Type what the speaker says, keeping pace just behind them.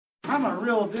I'm a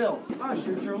real deal. I'll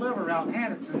shoot your liver out and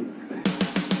hand it to you.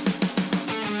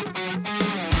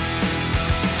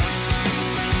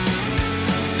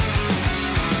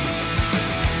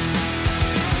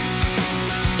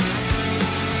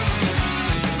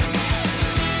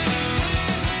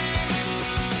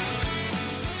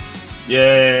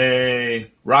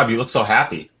 Yay. Rob, you look so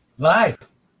happy. Live.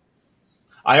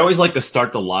 I always like to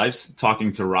start the lives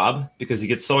talking to Rob because he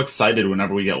gets so excited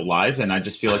whenever we get live, and I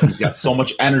just feel like he's got so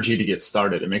much energy to get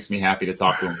started. It makes me happy to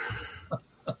talk to him.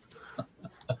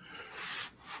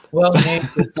 Well, Nate,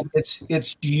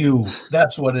 it's you.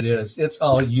 That's what it is. It's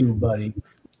all you, buddy.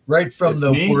 Right from It's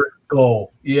the me? word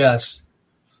go. Yes.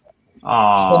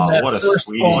 Oh, what a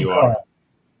sweetie you are.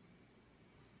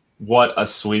 What a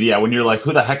sweetie. Yeah, when you're like,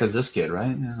 who the heck is this kid,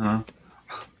 right?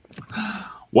 Uh-huh.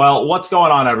 Well, what's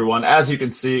going on, everyone? As you can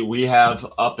see, we have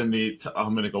up in the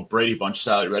I'm going to go Brady Bunch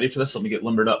style. You ready for this? Let me get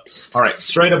limbered up. All right,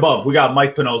 straight above, we got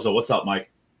Mike Pinozzo. What's up,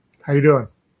 Mike? How you doing?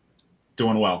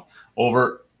 Doing well.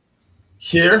 Over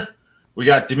here, we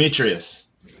got Demetrius.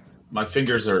 My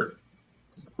fingers are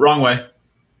wrong way.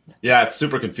 Yeah, it's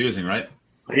super confusing, right?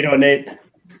 How you doing, Nate?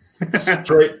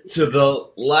 Straight to the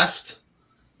left,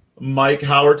 Mike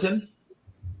Howerton.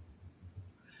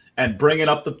 And bringing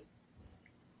up the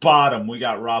bottom, we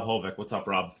got Rob Hovick. What's up,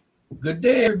 Rob? Good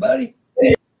day, everybody.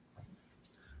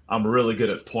 I'm really good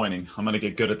at pointing. I'm going to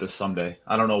get good at this someday.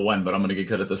 I don't know when, but I'm going to get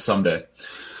good at this someday.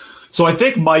 So I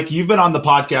think, Mike, you've been on the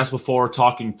podcast before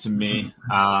talking to me.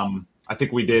 I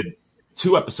think we did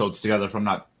 2 episodes together, if I'm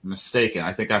not mistaken.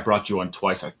 I think I brought you on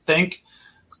twice, I think.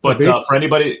 But for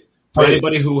anybody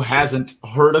who hasn't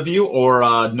heard of you or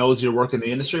knows your work in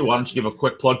the industry, why don't you give a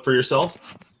quick plug for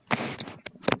yourself?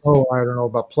 Oh, I don't know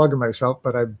about plugging myself,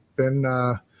 but I've been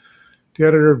the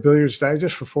editor of Billiards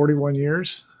Digest for 41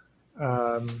 years.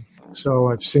 So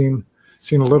I've seen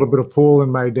a little bit of pool in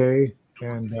my day,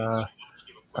 and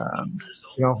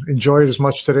enjoy it as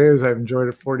much today as I've enjoyed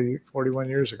it 41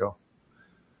 years ago.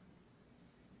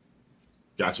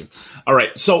 Gotcha. All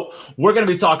right, so we're going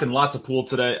to be talking lots of pool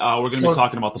today. We're going to be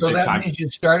talking about the Big Tyme. So that means you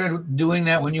started doing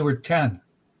that when you were 10.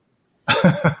 It's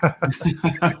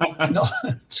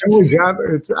the only job.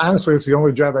 It's the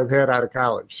only job I've had out of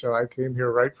college. So I came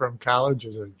here right from college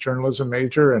as a journalism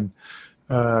major and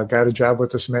got a job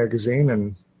with this magazine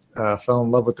and fell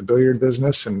in love with the billiard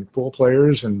business and pool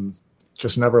players and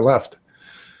just never left.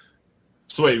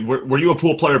 So wait, were you a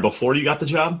pool player before you got the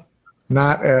job?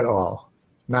 Not at all.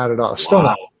 Not at all.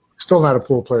 Wow. Still not a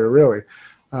pool player, really.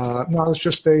 No, I was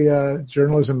just a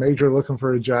journalism major looking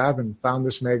for a job and found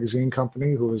this magazine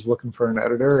company who was looking for an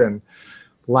editor and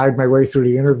lied my way through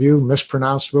the interview,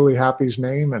 mispronounced Willie Hoppy's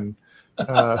name, and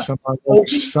somehow or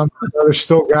other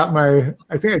still got my –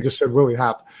 I think I just said Willie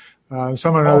Hop.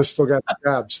 Someone or other still got the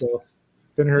job, so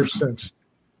been here since.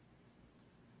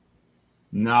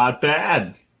 Not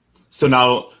bad. So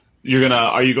now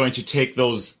are you going to take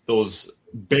those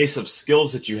base of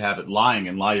skills that you have at lying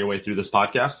and lie your way through this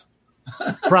podcast?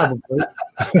 Probably.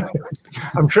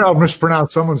 I'm sure I'll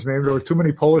mispronounce someone's name. There were too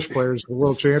many Polish players in the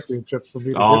World Championship for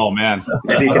me to Oh, man.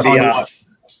 Maybe it could be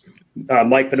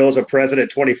Mike Pinozzo,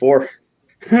 President 24.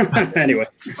 Anyway.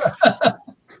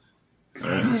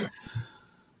 Right.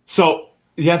 So,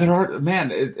 yeah, there are –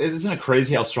 man, isn't it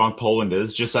crazy how strong Poland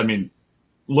is? Just, I mean,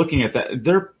 looking at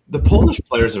that, the Polish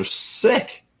players are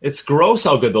sick. It's gross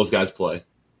how good those guys play.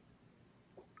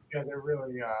 Yeah, they're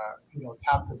really,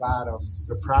 top to bottom.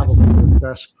 They're probably the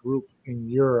best group in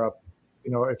Europe.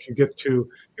 If you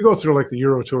go through like the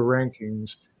Euro Tour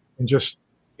rankings and just,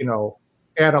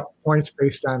 add up points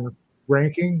based on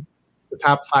ranking, the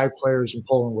top 5 players in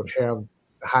Poland would have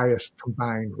the highest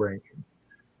combined ranking.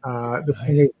 The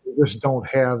thing is, they just don't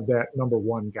have that number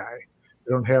 1 guy.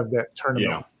 They don't have that tournament.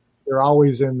 Yeah. They're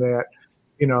always in that,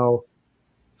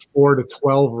 4 to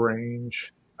 12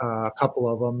 range. A couple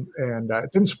of them, and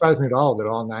it didn't surprise me at all that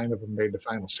all 9 of them made the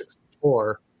final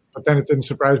 64. But then it didn't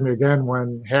surprise me again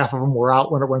when half of them were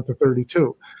out when it went to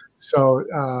 32.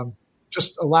 So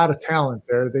just a lot of talent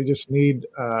there. They just need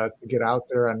to get out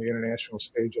there on the international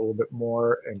stage a little bit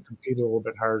more and compete a little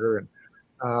bit harder. And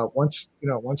once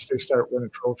they start winning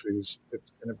trophies,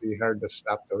 it's going to be hard to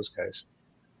stop those guys.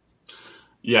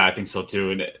 Yeah, I think so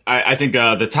too. And I think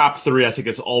the top 3, I think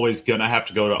it's always going to have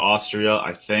to go to Austria,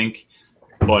 I think.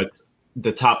 But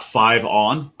the top 5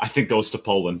 on, I think, goes to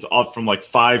Poland. Up from like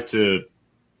 5 to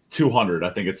 200,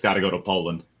 I think it's got to go to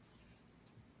Poland.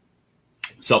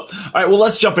 So, all right, well,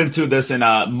 let's jump into this. And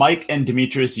Mike and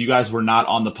Demetrius, you guys were not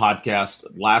on the podcast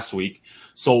last week.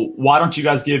 So why don't you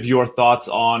guys give your thoughts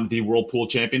on the World Pool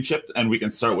Championship? And we can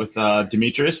start with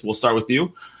Demetrius. We'll start with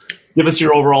you. Give us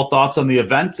your overall thoughts on the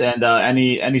event and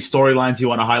any storylines you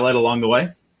want to highlight along the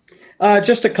way.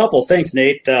 Just a couple. Thanks,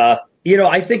 Nate.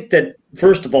 I think that,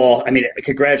 first of all, I mean,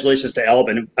 congratulations to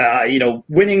Albin.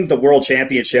 Winning the world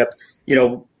championship,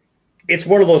 it's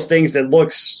one of those things that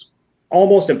looks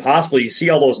almost impossible. You see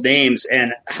all those names,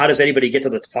 and how does anybody get to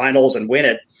the finals and win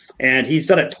it? And he's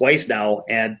done it twice now,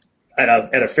 and at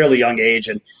a fairly young age.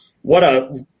 And what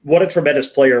a tremendous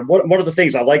player. One of the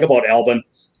things I like about Albin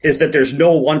is that there's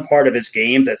no one part of his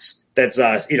game that's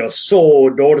so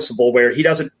noticeable where he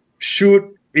doesn't shoot.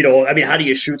 How do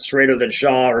you shoot straighter than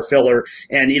Shaw or Filler?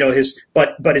 And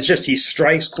but it's just he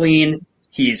strikes clean.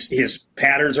 His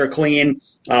patterns are clean.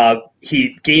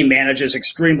 He game manages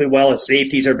extremely well. His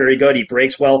safeties are very good. He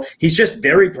breaks well. He's just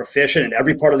very proficient in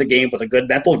every part of the game with a good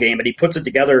mental game, and he puts it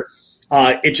together.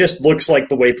 It just looks like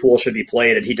the way pool should be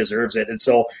played, and he deserves it. And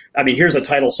so, here's a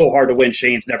title so hard to win.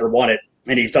 Shane's never won it,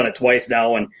 and he's done it twice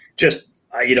now, and just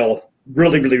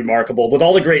really, really remarkable. With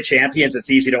all the great champions,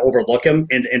 it's easy to overlook him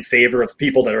in favor of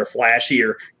people that are flashy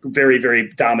or very,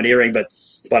 very domineering. But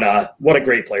what a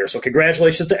great player. So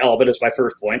congratulations to Albin is my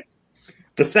first point.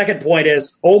 The second point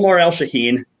is Omar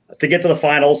El-Shaheen to get to the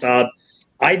finals.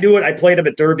 I knew it. I played him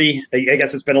at Derby. I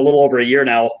guess it's been a little over a year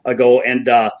now ago. And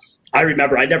I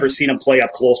remember I'd never seen him play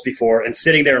up close before. And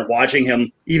sitting there and watching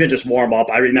him even just warm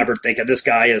up, I remember thinking this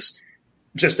guy is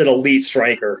just an elite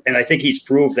striker. And I think he's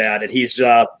proved that. And he's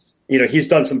he's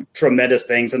done some tremendous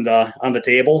things on the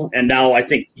table. And now I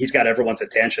think he's got everyone's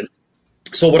attention.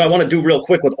 So what I want to do real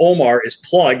quick with Omar is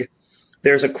plug.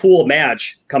 There's a cool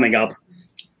match coming up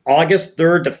August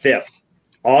 3rd to 5th.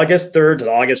 August 3rd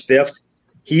to August 5th.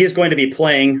 He is going to be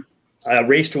playing a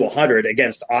race to 100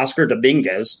 against Oscar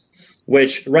Dominguez,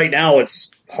 which right now it's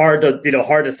hard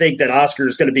to think that Oscar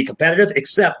is going to be competitive,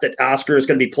 except that Oscar is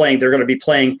going to be playing. They're going to be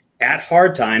playing at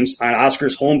hard times on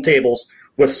Oscar's home tables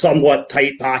with somewhat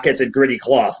tight pockets and gritty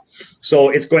cloth. So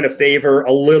it's going to favor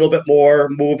a little bit more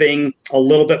moving, a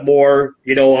little bit more,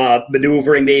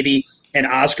 maneuvering maybe. And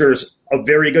Oscar's a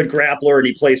very good grappler, and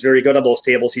he plays very good on those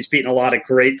tables. He's beaten a lot of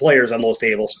great players on those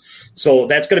tables. So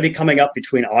that's going to be coming up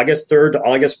between August 3rd to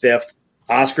August 5th.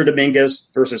 Oscar Dominguez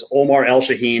versus Omar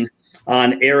El-Shaheen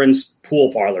on Aaron's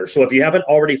Pool Parlor. So if you haven't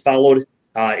already followed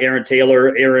Aaron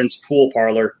Taylor, Aaron's Pool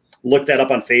Parlor, look that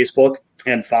up on Facebook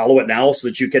and follow it now so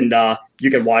that you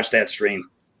can watch that stream.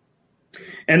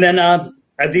 And then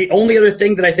the only other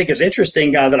thing that I think is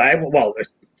interesting there's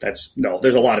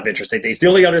a lot of interesting things. The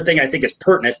only other thing I think is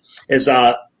pertinent is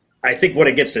I think when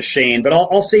it gets to Shane, but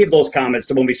I'll save those comments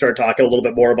to when we start talking a little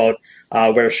bit more about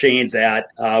where Shane's at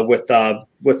with the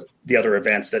other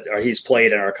events that he's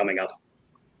played and are coming up.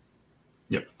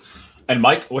 Yep. And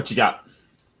Mike, what you got?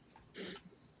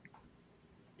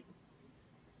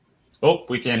 Oh,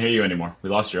 we can't hear you anymore. We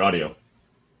lost your audio.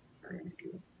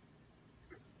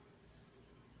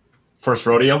 First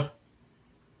rodeo?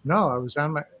 No, I was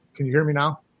on my. Can you hear me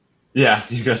now? Yeah,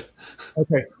 you're good.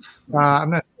 Okay.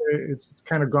 I'm not sure. It's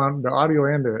kind of gone. The audio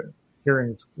and the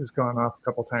hearing has gone off a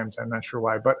couple times. I'm not sure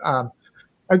why. But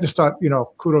I just thought,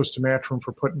 kudos to Matchroom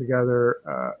for putting together,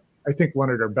 I think,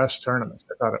 one of their best tournaments.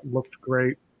 I thought it looked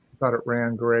great. I thought it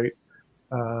ran great.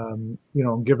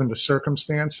 Given the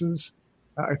circumstances,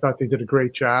 I thought they did a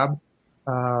great job.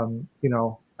 I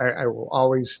will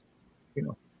always,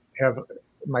 have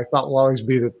my thought will always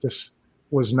be that this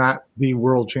was not the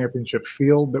world championship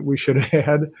field that we should have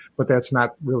had, but that's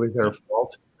not really their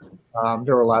fault.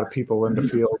 There were a lot of people in the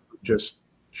field who just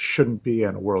shouldn't be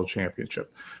in a world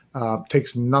championship.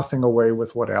 Takes nothing away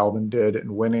with what Albin did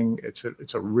in winning. It's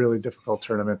a really difficult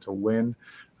tournament to win,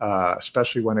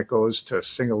 especially when it goes to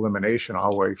single elimination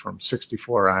all the way from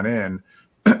 64 on in.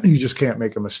 You just can't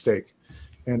make a mistake.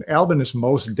 And Albin is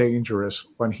most dangerous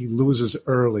when he loses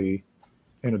early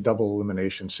in a double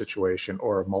elimination situation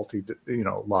or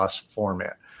a loss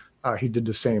format. He did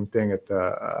the same thing at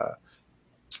the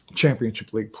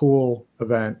Championship League pool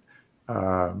event.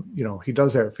 He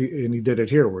does that, and he did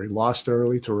it here where he lost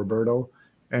early to Roberto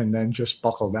and then just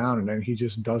buckled down, and then he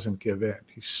just doesn't give in.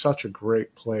 He's such a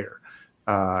great player.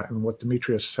 And what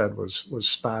Demetrius said was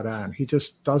spot on. He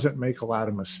just doesn't make a lot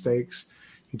of mistakes.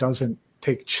 He doesn't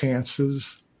take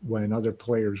chances when other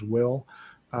players will.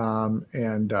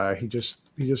 And he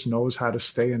just knows how to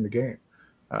stay in the game.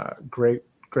 Great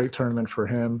tournament for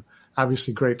him.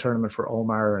 Obviously, great tournament for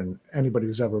Omar, and anybody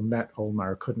who's ever met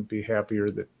Omar couldn't be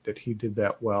happier that he did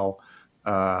that well.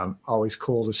 Always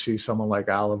cool to see someone like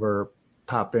Oliver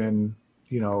pop in,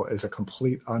 as a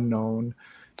complete unknown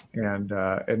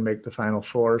and make the Final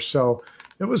Four. So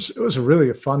it was really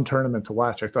a fun tournament to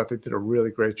watch. I thought they did a really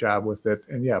great job with it.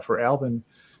 And yeah, for Albin,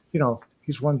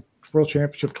 he's won world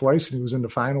championship twice and he was in the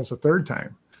finals a third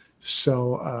time.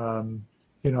 So,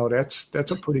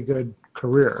 that's a pretty good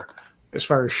career. As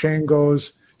far as Shane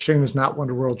goes, Shane has not won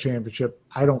the world championship.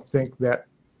 I don't think that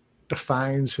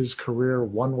defines his career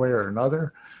one way or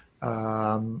another,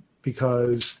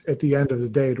 because at the end of the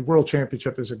day, the world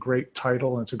championship is a great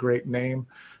title and it's a great name.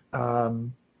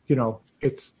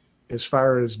 It's, as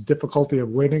far as difficulty of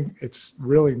winning, it's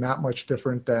really not much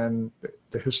different than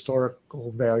the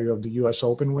historical value of the U.S.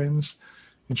 Open wins,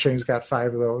 and Shane's got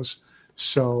 5 of those.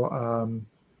 So,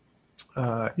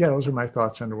 those are my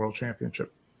thoughts on the world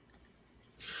championship.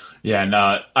 Yeah, and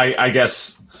I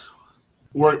guess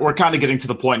we're kind of getting to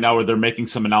the point now where they're making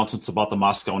some announcements about the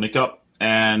Mosconi Cup,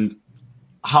 and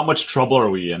how much trouble are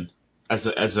we in as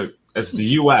the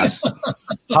U.S.?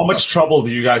 How much trouble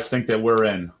do you guys think that we're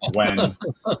in when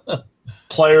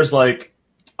players like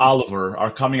Oliver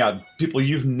are coming out, people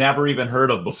you've never even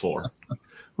heard of before?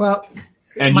 Well,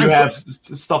 and you have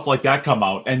stuff like that come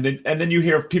out, and then you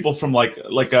hear people from like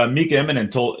Mika Immonen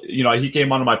told, he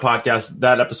came onto my podcast.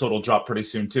 That episode will drop pretty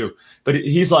soon too. But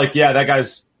he's like, yeah, that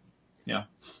guy's,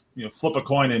 flip a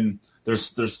coin and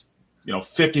there's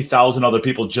 50,000 other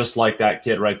people just like that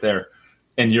kid right there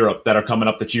in Europe that are coming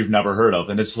up that you've never heard of,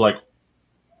 and it's like,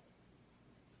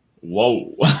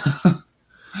 whoa,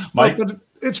 Mike. But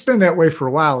it's been that way for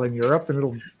a while in Europe, and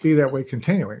it'll be that way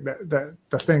continuing.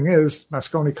 The thing is,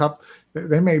 Mosconi Cup,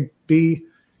 they may be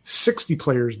 60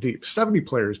 players deep, 70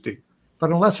 players deep, but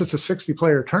unless it's a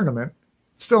 60-player tournament,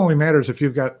 it still only matters if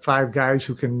you've got 5 guys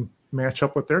who can match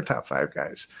up with their top 5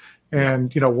 guys.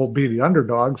 And, we'll be the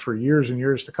underdog for years and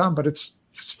years to come, but it's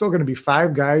still going to be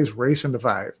 5 guys racing to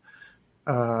 5.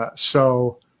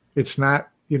 So it's not,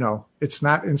 it's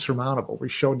not insurmountable. We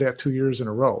showed that 2 years in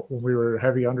a row when we were a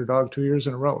heavy underdog 2 years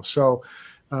in a row. So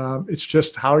it's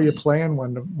just how are you playing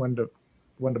when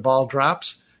the ball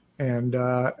drops, and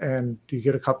you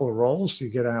get a couple of rolls, you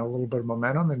get a little bit of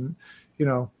momentum, and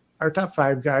our top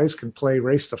 5 guys can play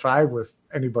race to 5 with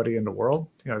anybody in the world.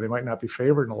 They might not be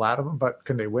favored in a lot of them, but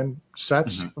can they win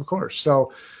sets? Mm-hmm. Of course.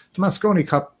 So the Mosconi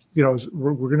Cup,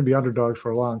 we're going to be underdogs for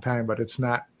a long time, but it's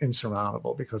not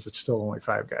insurmountable because it's still only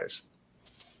 5 guys.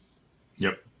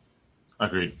 Yep.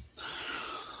 Agreed.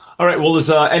 All right. Well, does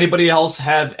anybody else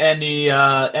have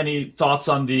any thoughts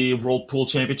on the World Pool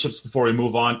Championships before we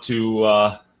move on to,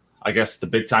 I guess, the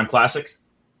Big Tyme Classic?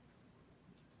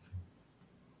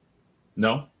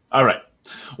 No? All right.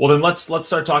 Well, then let's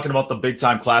start talking about the Big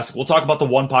Tyme Classic. We'll talk about the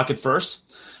one pocket first.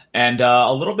 And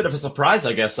a little bit of a surprise,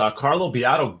 I guess. Carlo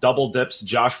Biado double dips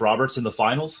Josh Roberts in the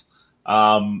finals.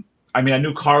 I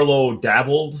knew Carlo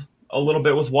dabbled a little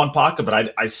bit with one pocket,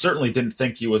 but I certainly didn't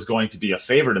think he was going to be a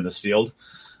favorite in this field.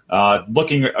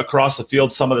 Looking across the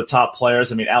field, some of the top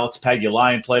players, Alex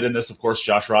Pagulayan played in this. Of course,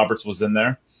 Josh Roberts was in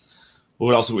there.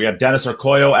 Who else? We got Dennis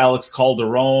Orcollo, Alex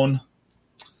Calderon,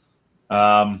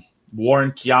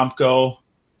 Warren Kiamko.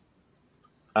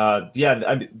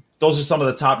 Those are some of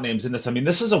the top names in this.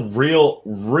 This is a real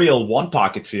one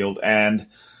pocket field. And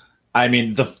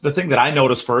the thing that I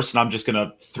noticed first, and I'm just going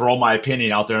to throw my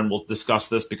opinion out there and we'll discuss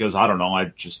this because I don't know.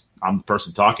 I'm the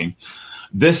person talking.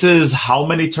 This is how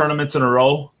many tournaments in a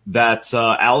row that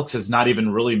Alex has not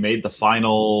even really made the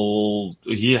final.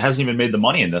 He hasn't even made the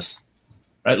money in this,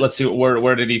 right? Let's see.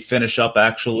 Where did he finish up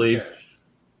actually?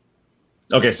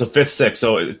 Okay. So 5th, 6th.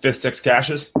 So 5th, 6th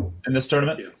cashes in this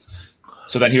tournament. Yeah.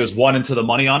 So then he was 1 into the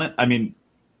money on it.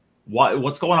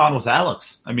 What's going on with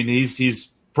Alex? He's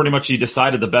pretty much, he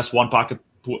decided the best one pocket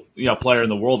player in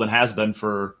the world and has been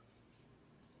for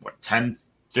 10,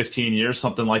 15 years,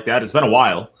 something like that. It's been a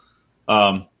while.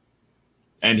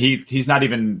 And he's not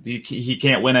even, he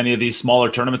can't win any of these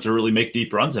smaller tournaments or really make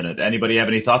deep runs in it. Anybody have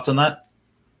any thoughts on that?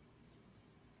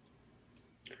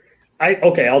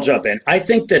 I'll jump in. I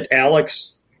think that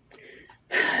Alex,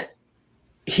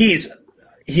 he's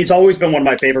always been one of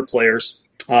my favorite players.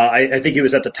 I think he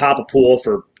was at the top of pool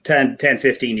for 10,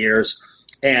 15 years,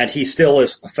 and he still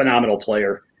is a phenomenal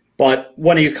player. But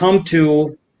when you come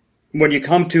to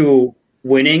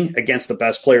winning against the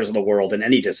best players in the world in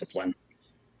any discipline,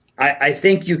 I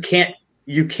think you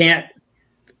can't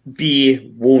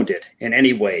be wounded in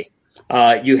any way.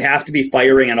 You have to be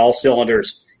firing on all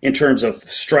cylinders in terms of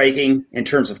striking, in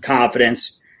terms of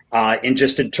confidence, and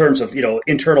just in terms of,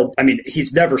 internal.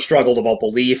 He's never struggled about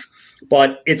belief,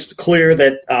 but it's clear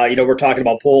that, we're talking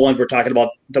about Poland. We're talking about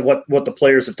what the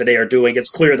players of today are doing. It's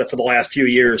clear that for the last few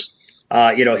years,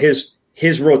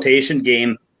 his rotation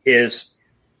game is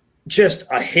just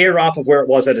a hair off of where it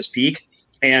was at his peak,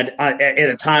 and at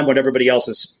a time when everybody else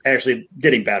is actually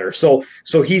getting better. So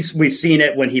we've seen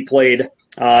it when he played,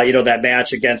 that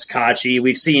match against Kachi.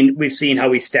 We've seen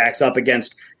how he stacks up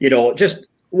against, just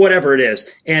whatever it is.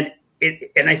 And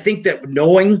I think that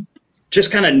knowing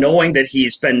that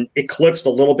he's been eclipsed a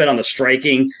little bit on the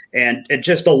striking and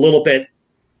just a little bit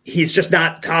he's just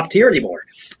not top tier anymore.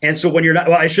 And so when you're not,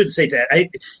 well, I shouldn't say that.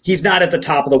 He's not at the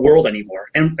top of the world anymore.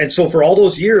 And so for all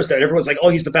those years that everyone's like, oh,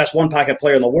 he's the best one pocket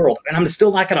player in the world. And I'm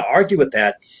still not going to argue with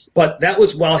that. But that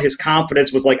was while his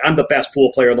confidence was like, I'm the best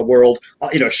pool player in the world.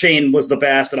 Shane was the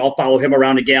best, and I'll follow him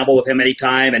around and gamble with him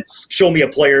anytime and show me a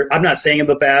player. I'm not saying I'm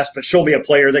the best, but show me a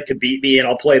player that could beat me and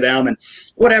I'll play them and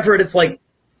whatever. And it's like,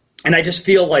 and I just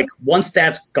feel like once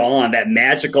that's gone, that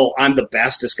magical I'm the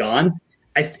best is gone.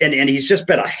 And he's just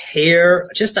been a hair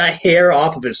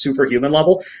off of his superhuman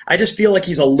level. I just feel like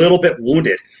he's a little bit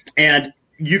wounded, and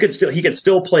he could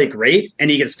still play great, and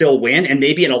he can still win. And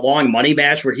maybe in a long money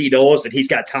match where he knows that he's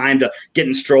got time to get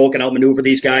in stroke and outmaneuver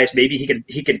these guys, maybe he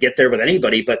could get there with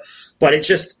anybody. But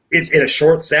it's in a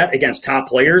short set against top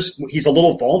players. He's a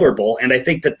little vulnerable, and I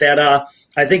think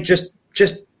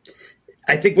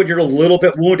I think when you're a little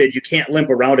bit wounded, you can't limp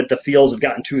around it. The fields have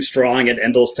gotten too strong,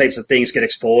 and those types of things get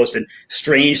exposed in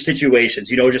strange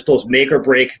situations. Just those make or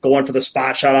break, going for the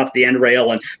spot shot off the end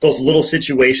rail, and those little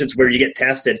situations where you get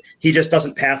tested. He just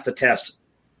doesn't pass the test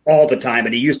all the time,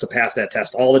 and he used to pass that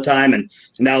test all the time, and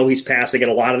now he's passing it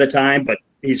a lot of the time, but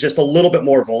he's just a little bit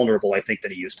more vulnerable, I think,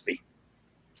 than he used to be.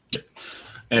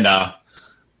 And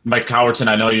Mike Cowerton,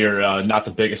 I know you're not the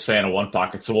biggest fan of One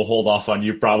Pocket, so we'll hold off on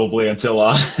you probably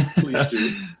until. Please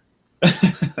do.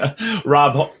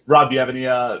 Rob, do you have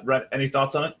any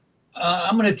thoughts on it?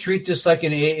 I'm going to treat this like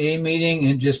an AA meeting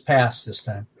and just pass this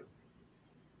time.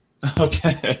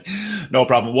 Okay, no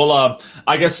problem. Well,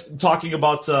 I guess talking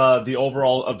about the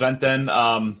overall event then,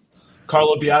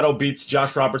 Carlo Biado beats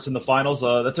Josh Roberts in the finals.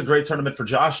 That's a great tournament for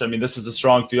Josh. I mean, this is a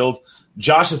strong field.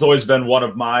 Josh has always been one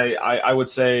of I would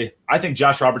say, I think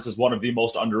Josh Roberts is one of the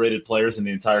most underrated players in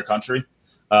the entire country.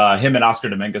 Him and Oscar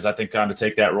Dominguez, I think, kind of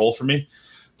take that role for me.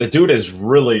 The dude is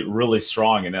really, really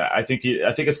strong, and I think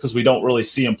it's because we don't really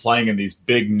see him playing in these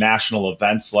big national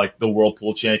events like the World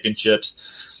Pool Championships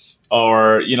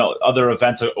or other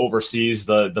events overseas,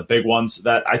 the big ones.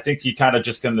 That I think he kind of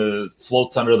just kind of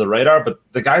floats under the radar. But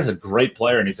the guy's a great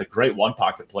player, and he's a great one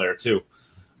pocket player too.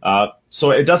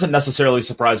 So it doesn't necessarily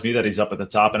surprise me that he's up at the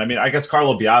top. And I mean, I guess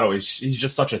Carlo Biado, he's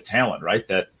just such a talent, right?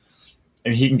 That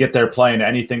he can get there playing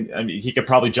anything. I mean, he could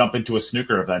probably jump into a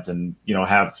snooker event and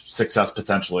have success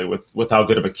potentially with how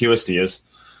good of a cueist he is.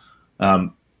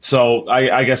 So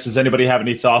I guess, does anybody have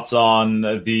any thoughts on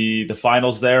the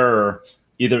finals there, or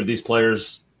either of these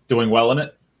players doing well in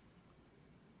it?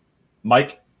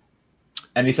 Mike,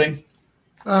 anything?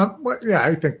 Well, yeah,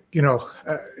 I think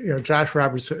Josh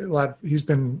Roberts. He's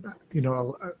been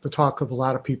the talk of a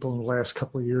lot of people in the last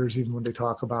couple of years. Even when they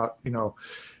talk about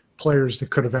players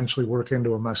that could eventually work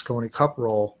into a Mosconi Cup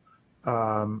role,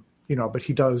 but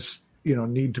he does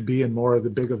need to be in more of the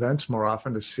big events more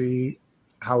often to see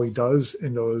how he does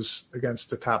in those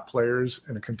against the top players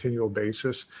on a continual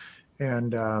basis,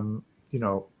 and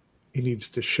he needs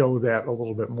to show that a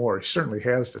little bit more. He certainly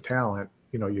has the talent.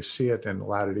 You see it in a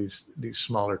lot of these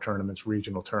smaller tournaments,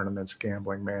 regional tournaments,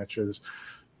 gambling matches.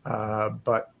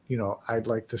 But I'd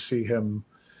like to see him,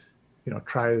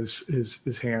 try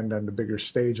his hand on the bigger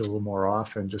stage a little more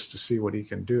often just to see what he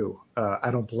can do.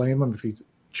 I don't blame him if he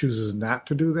chooses not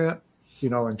to do that,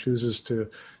 and chooses to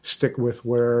stick with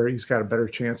where he's got a better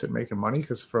chance at making money,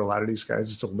 because for a lot of these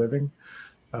guys, it's a living.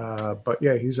 But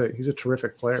yeah, he's a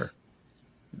terrific player.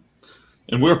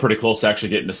 And we were pretty close to actually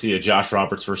getting to see a Josh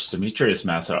Roberts versus Demetrius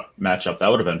matchup. That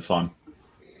would have been fun.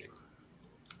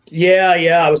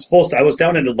 Yeah. I was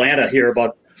down in Atlanta here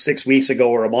about 6 weeks ago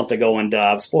or a month ago, and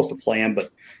I was supposed to play him, but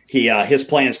his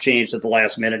plans changed at the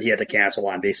last minute. He had to cancel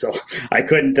on me, so I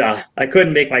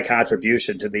couldn't make my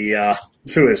contribution to the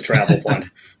through his travel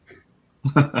fund.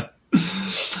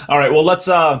 All right. Well,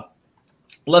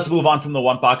 let's move on from the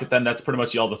one pocket then. That's pretty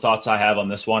much all the thoughts I have on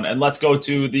this one. And let's go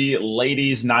to the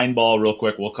ladies 9-ball real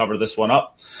quick. We'll cover this one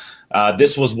up.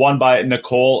 This was won by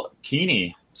Nicole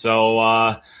Keeney.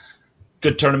 So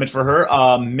good tournament for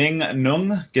her. Ming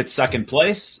Nung gets second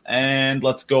place. And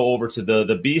let's go over to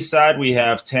the B side. We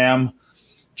have Tam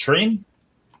Treen.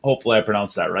 Hopefully I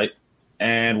pronounced that right.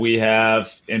 And we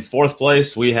have in fourth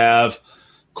place, we have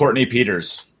Courtney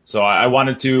Peters. So I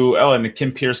wanted to – and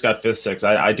Kim Pierce got 5th, 6th.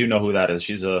 I do know who that is.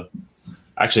 She's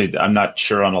actually, I'm not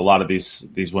sure on a lot of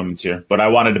these women's here. But I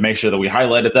wanted to make sure that we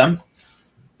highlighted them.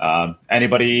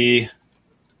 Anybody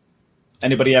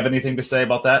have anything to say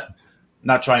about that?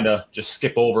 Not trying to just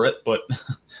skip over it, but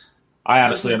I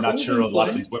honestly am not sure of a lot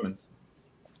of these women's.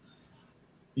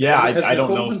 Yeah, I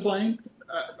don't know. Been playing?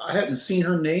 I haven't seen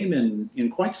her name in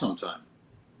quite some time.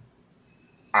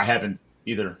 I haven't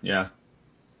either, yeah.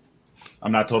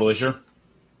 I'm not totally sure.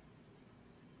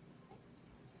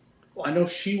 I know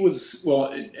she was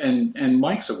and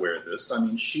Mike's aware of this. I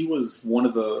mean, she was one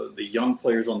of the young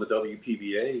players on the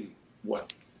WPBA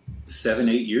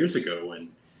 7-8 years ago,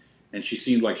 and she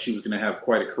seemed like she was going to have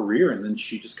quite a career, and then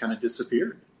she just kind of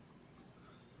disappeared.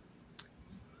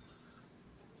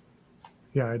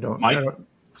 Yeah, Mike?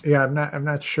 I'm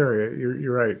not sure.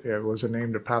 You're right. It was a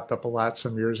name that popped up a lot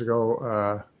some years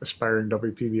ago, aspiring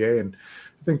WPBA, and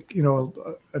I think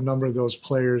a number of those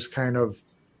players kind of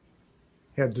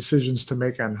had decisions to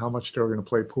make on how much they were going to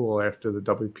play pool after the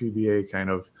WPBA kind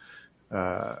of,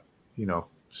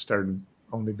 started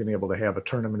only being able to have a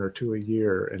tournament or two a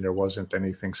year, and there wasn't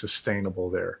anything sustainable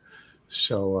there.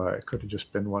 So it could have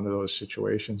just been one of those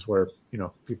situations where,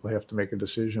 people have to make a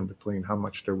decision between how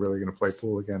much they're really going to play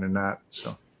pool again and not.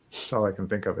 So that's all I can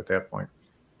think of at that point.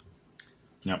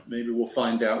 Yeah, maybe we'll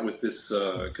find out with this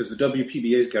because the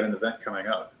WPBA's got an event coming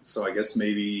up. So I guess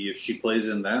maybe if she plays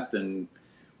in that, then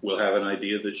we'll have an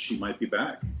idea that she might be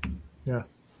back. Yeah.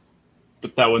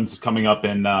 But that one's coming up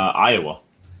in Iowa,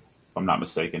 if I'm not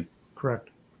mistaken. Correct.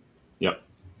 Yep.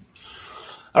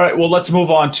 All right, well, let's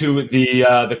move on to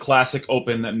the Classic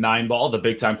Open 9-ball, the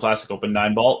Big Tyme Classic Open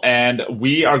 9-ball. And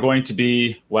we are going to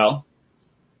be,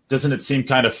 doesn't it seem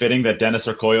kind of fitting that Dennis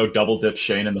Orcollo double-dipped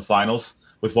Shane in the finals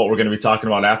with what we're going to be talking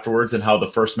about afterwards and how the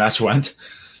first match went?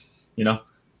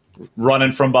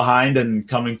 Running from behind and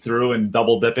coming through and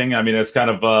double-dipping. I mean, it's kind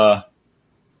of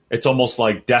it's almost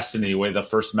like destiny the way the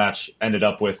first match ended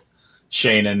up with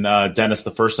Shane and Dennis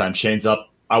the first time. Shane's up,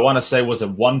 I want to say, was it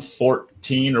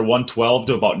 114 or 112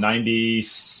 to about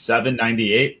 97,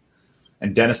 98?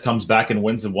 And Dennis comes back and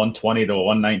wins at 120 to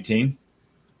 119.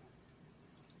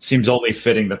 Seems only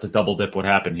fitting that the double dip would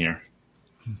happen here.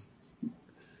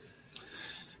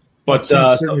 But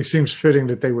it seems fitting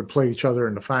that they would play each other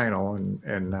in the final,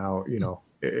 and now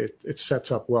it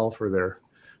sets up well for their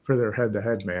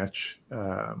head-to-head match.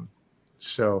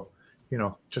 So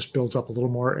just builds up a little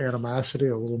more animosity,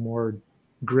 a little more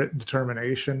grit and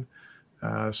determination.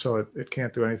 So it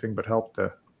can't do anything but help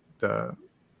the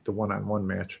one-on-one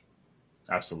match.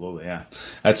 Absolutely, yeah.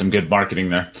 That's some good marketing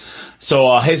there.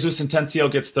 So Jesus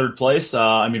Intencio gets third place.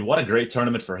 I mean, what a great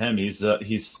tournament for him.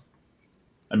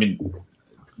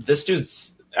 This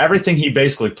dude's everything he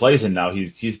basically plays in now.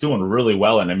 He's doing really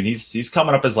well, and I mean, he's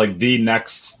coming up as like the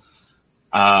next,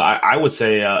 I would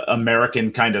say,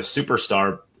 American kind of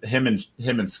superstar. Him and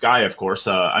Sky, of course.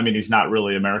 He's not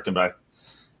really American, but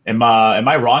am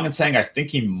I wrong in saying I think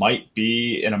he might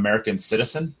be an American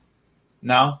citizen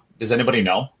now? Does anybody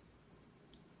know?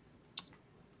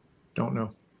 Don't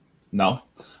know. No,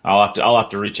 I'll have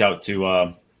to reach out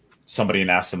to somebody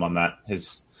and ask them on that.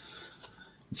 Let's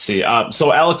see.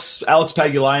 So Alex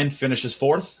Pagulayan finishes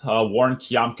fourth. Warren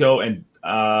Kiamko and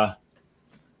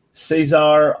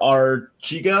Cesar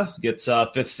Archiga gets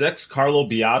fifth, sixth. Carlo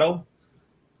Biado,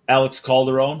 Alex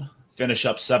Calderon finish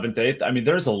up seventh, eighth. I mean,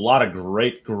 there's a lot of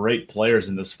great players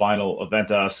in this final event.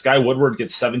 Sky Woodward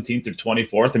gets 17th through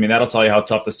 24th. I mean, that'll tell you how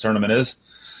tough this tournament is.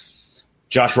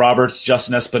 Josh Roberts,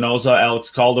 Justin Espinoza, Alex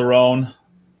Calderon.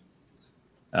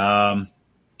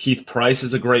 Keith Price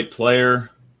is a great player.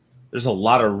 There's a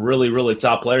lot of really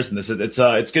top players in this.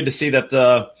 It's good to see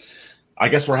that I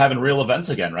guess we're having real events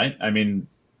again, right? I mean,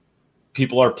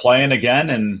 people are playing again,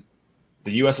 and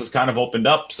the U.S. has kind of opened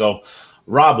up. So,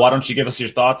 Rob, why don't you give us your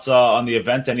thoughts on the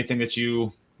event? Anything that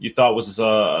you thought was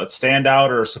a standout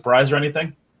or a surprise or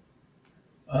anything?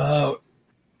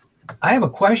 I have a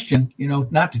question,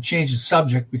 not to change the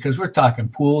subject because we're talking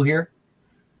pool here.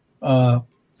 For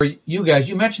you guys,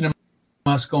 you mentioned the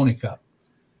Moscone Cup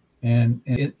and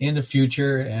in the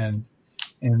future, and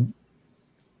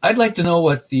I'd like to know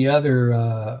what the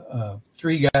other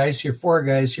four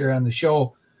guys here on the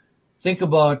show think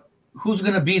about who's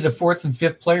going to be the fourth and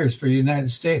fifth players for the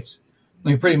United States. I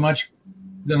mean, pretty much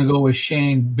going to go with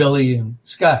Shane, Billy, and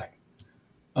Sky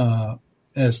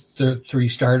as three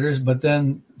starters, but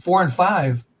then 4 and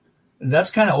 5,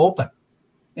 that's kind of open.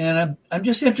 And I'm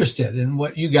just interested in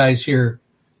what you guys here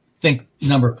think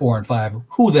number 4 and 5,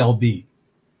 who they'll be.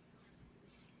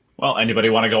 Well, anybody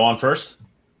want to go on first?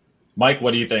 Mike,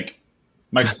 what do you think?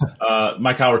 Mike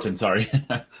Howerton, sorry.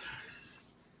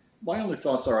 My only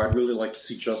thoughts are I'd really like to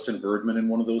see Justin Birdman in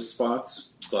one of those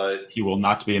spots, but he will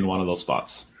not be in one of those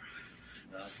spots.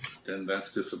 Then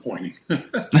that's disappointing. And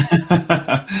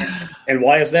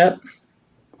why is that?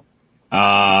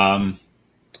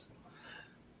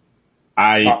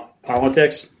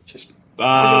 Politics? Just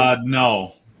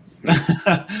no.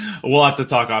 We'll have to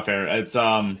talk off air. It's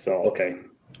okay.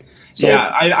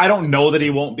 Yeah, I don't know that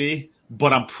he won't be,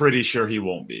 but I'm pretty sure he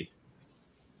won't be.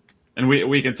 And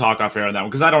we can talk off air on that one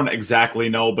because I don't exactly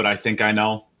know, but I think I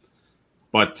know.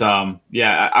 But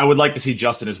yeah, I would like to see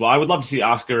Justin as well. I would love to see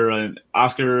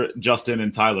Oscar, Justin,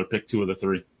 and Tyler pick 2 of the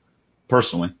 3,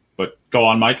 personally. But go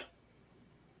on, Mike.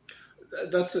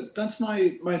 That's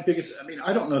my biggest. I mean,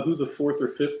 I don't know who the 4th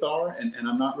or 5th are, and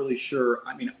I'm not really sure.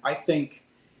 I mean, I think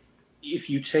if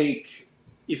you take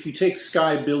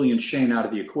Sky, Billy, and Shane out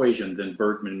of the equation, then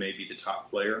Bergman may be the top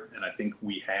player, and I think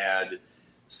we had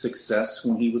success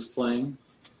when he was playing.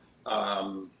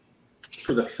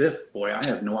 For the 5th, boy, I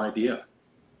have no idea.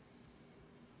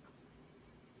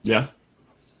 Yeah.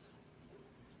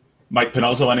 Mike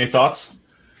Pinozzo, any thoughts?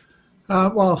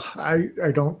 Well, I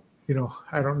don't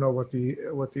know what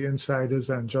the inside is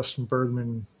on Justin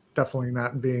Bergman. Definitely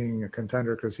not being a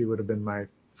contender, because he would have been my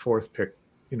 4th pick,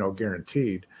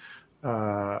 guaranteed.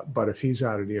 But if he's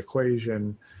out of the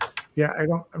equation, yeah,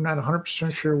 I'm not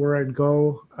 100% sure where I'd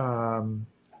go.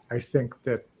 I think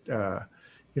that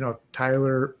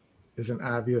Tyler is an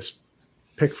obvious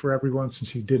pick for everyone, since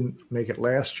he didn't make it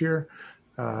last year.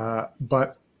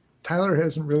 But Tyler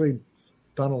hasn't really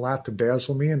done a lot to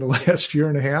dazzle me in the last year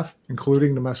and a half,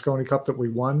 including the Mosconi Cup that we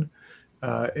won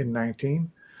in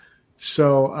 19.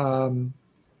 So,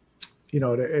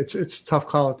 it's a tough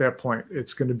call at that point.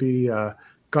 It's going to be a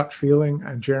gut feeling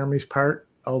on Jeremy's part,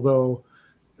 although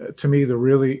to me, the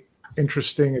really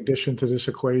interesting addition to this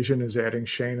equation is adding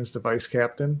Shane as the vice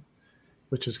captain,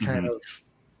 which is kind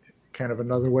of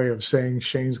another way of saying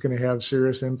Shane's going to have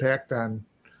serious impact on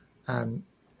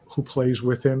who plays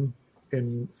with him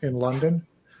in London.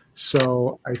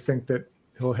 So I think that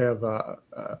he'll have a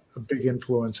big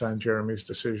influence on Jeremy's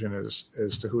decision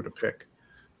as to who to pick.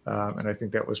 And I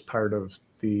think that was part of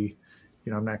the,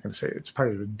 I'm not going to say it's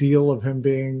part of the deal of him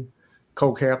being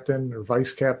co-captain or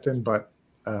vice captain, but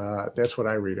that's what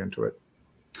I read into it.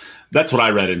 That's what I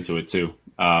read into it too.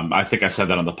 I think I said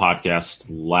that on the podcast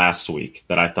last week,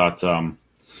 that I thought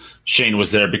Shane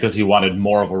was there because he wanted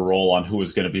more of a role on who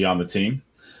was going to be on the team.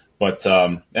 But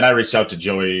and I reached out to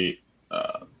Joey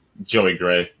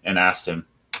Gray and asked him,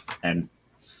 and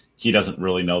he doesn't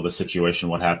really know the situation,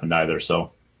 what happened either.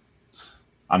 So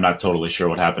I'm not totally sure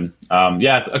what happened.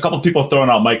 Yeah, a couple of people throwing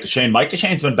out Mike DeShane. Mike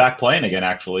DeShane's been back playing again,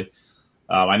 actually.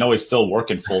 I know he's still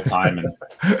working full time,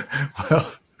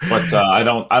 but I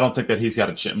don't think that he's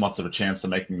got much of a chance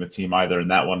of making the team either. And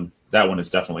that one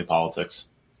is definitely politics.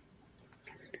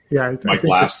 Yeah, Mike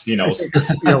laughs. He knows.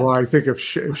 I think if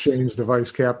Shane's the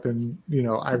vice captain,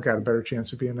 I've got a better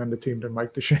chance of being on the team than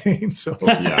Mike DeShane. So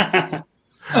yeah.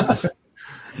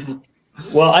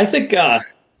 Well, I think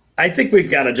we've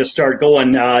got to just start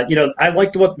going. I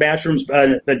liked what Matchroom's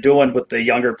been doing with the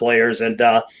younger players, and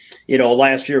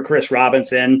last year Chris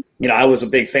Robinson. I was a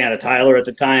big fan of Tyler at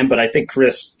the time, but I think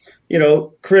Chris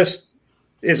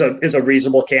is a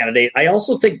reasonable candidate. I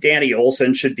also think Danny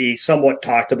Olson should be somewhat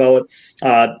talked about.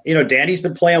 Danny's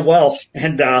been playing well,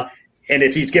 and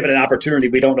if he's given an opportunity,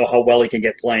 we don't know how well he can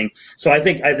get playing. So I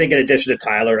think in addition to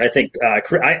Tyler, I think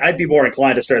I'd be more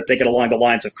inclined to start thinking along the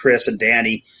lines of Chris and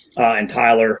Danny and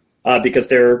Tyler because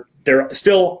they're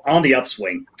still on the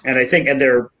upswing, and I think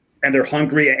they're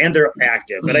hungry and they're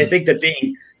active, and I think that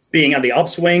being on the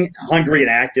upswing, hungry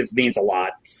and active means a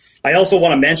lot. I also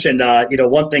want to mention,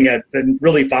 one thing I've been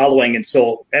really following, and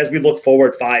so as we look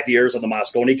forward 5 years on the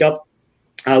Mosconi Cup,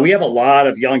 we have a lot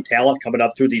of young talent coming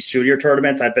up through these junior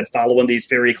tournaments. I've been following these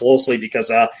very closely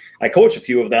because I coach a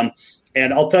few of them,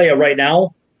 and I'll tell you right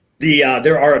now,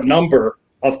 there are a number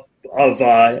of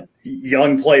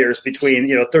young players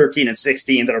between 13 and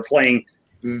 16 that are playing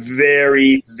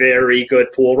very, very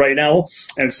good pool right now,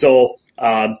 and so.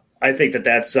 I think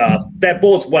that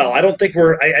bodes well. I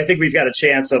think we've got a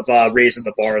chance of raising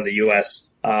the bar in the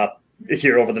U.S.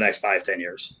 Here over the next 5-10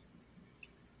 years.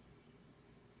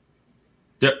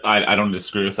 Yep, I don't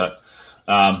disagree with that.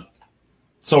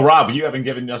 So, Rob, you haven't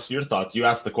given us your thoughts. You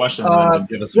asked the question and then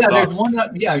give us your thoughts.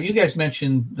 You guys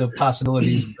mentioned the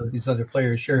possibilities of these other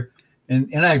players, sure,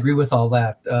 and I agree with all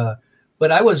that.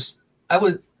 But I was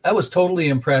totally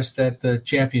impressed at the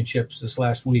championships this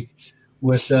last week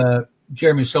with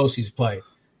Jeremy Sosi's play.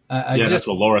 That's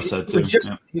what Laura said too.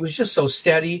 He was just so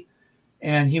steady,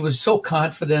 and he was so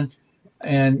confident,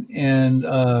 and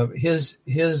his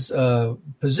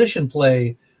position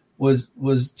play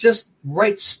was just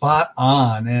right spot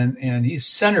on, and he's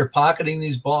center pocketing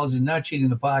these balls and not cheating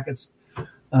the pockets.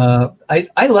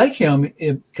 I like him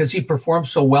because he performed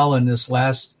so well in this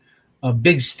last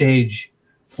big stage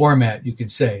format, you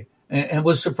could say, and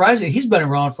was surprising. He's been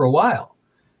around for a while.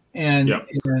 Here's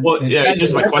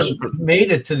my question. Made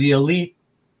it to the elite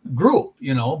group,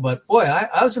 but boy,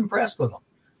 I was impressed with him.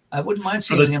 I wouldn't mind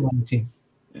seeing him on the team.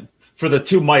 Yeah. For the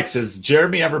two Mikes, has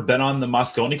Jeremy ever been on the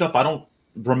Mosconi Cup? I don't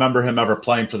remember him ever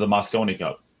playing for the Mosconi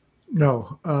Cup.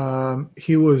 No.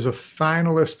 He was a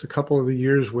finalist a couple of the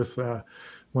years with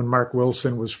when Mark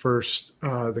Wilson was first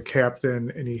the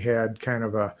captain, and he had kind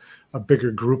of a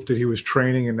bigger group that he was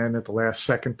training, and then at the last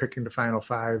second picking the final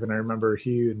five. And I remember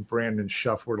he and Brandon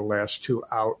Schuff were the last two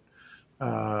out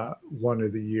one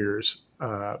of the years.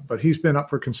 But he's been up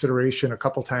for consideration a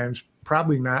couple times,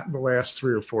 probably not in the last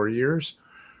 3 or 4 years.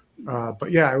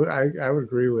 But yeah, I would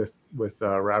agree with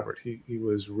Robert. He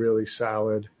was really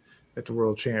solid at the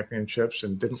World Championships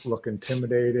and didn't look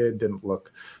intimidated, didn't look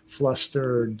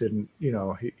flustered,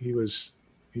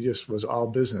 he just was all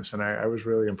business, and I was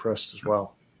really impressed as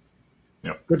well.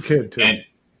 Yep. Good kid too. And,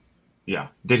 yeah.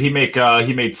 Did he make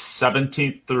he made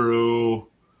 17th through,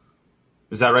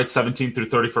 is that right? 17th through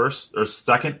 31st or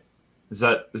second? Is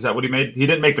that what he made? He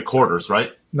didn't make the quarters,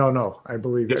 right? No, I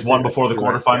believe it's one before the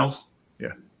quarterfinals.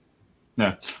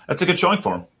 Yeah. That's a good showing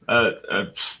for him.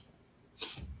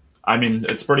 I mean,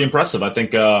 it's pretty impressive. I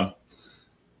think I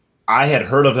had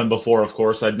heard of him before, of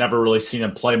course. I'd never really seen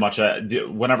him play much.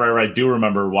 Whenever I do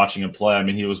remember watching him play, I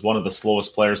mean, he was one of the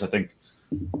slowest players I think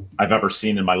I've ever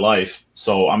seen in my life.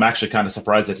 So I'm actually kind of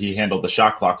surprised that he handled the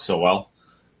shot clock so well.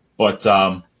 But,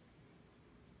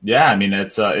 yeah, I mean,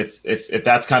 it's if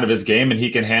that's kind of his game and he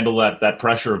can handle that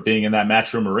pressure of being in that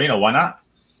matchroom arena, why not?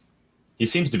 He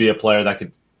seems to be a player that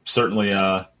could certainly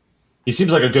he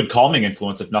seems like a good calming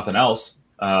influence, if nothing else.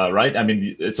 Right? I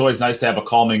mean, it's always nice to have a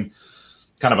calming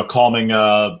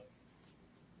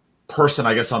person,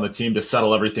 I guess, on the team to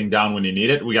settle everything down when you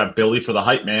need it. We got Billy for the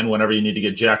hype man whenever you need to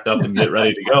get jacked up and get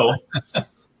ready to go.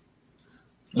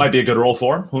 Might be a good role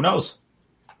for him. Who knows?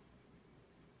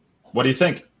 What do you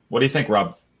think? What do you think,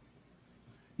 Rob?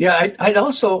 Yeah,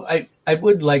 I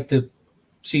would like to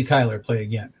see Tyler play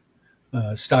again.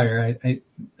 Steyer,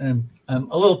 I'm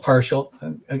a little partial.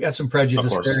 I got some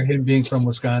prejudice there, him being from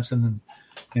Wisconsin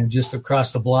and just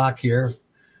across the block here,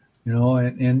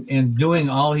 and doing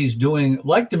all he's doing,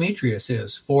 like Demetrius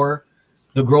is, for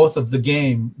the growth of the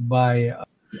game by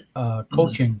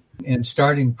coaching and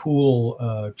starting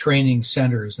pool training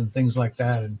centers and things like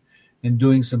that, and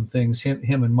doing some things,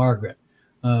 him and Margaret.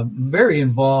 Very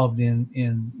involved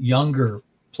in younger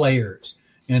players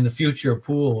and the future of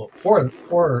pool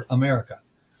for America.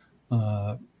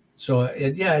 I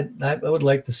would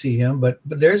like to see him, but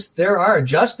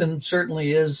Justin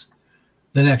certainly is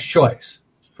the next choice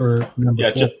for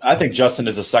number 4. I think Justin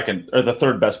is the second or the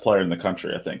third best player in the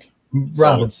country. I think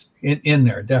Robin's in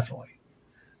there definitely.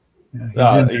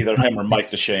 Yeah, either him or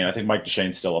Mike DeShane. I think Mike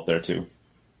DeShane's still up there too.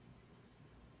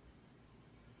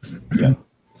 Yeah.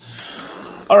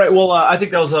 All right. Well, I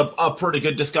think that was a pretty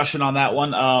good discussion on that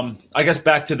one. I guess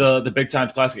back to the Big Tyme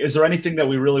Classic. Is there anything that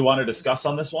we really want to discuss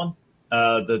on this one?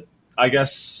 I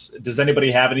guess, does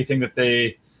anybody have anything that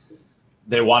they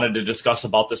wanted to discuss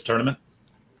about this tournament?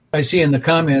 I see in the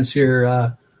comments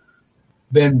here,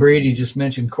 Ben Brady just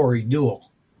mentioned Corey Deuel.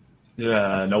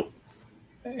 Yeah, nope.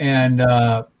 And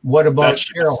what about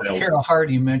Carol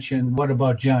Hardy mentioned, what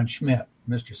about John Schmidt,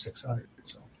 Mr. 600?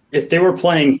 So if they were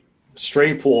playing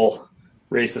straight pool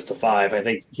races to 5, I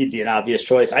think he'd be an obvious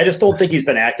choice. I just don't think he's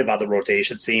been active on the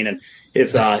rotation scene, and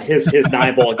his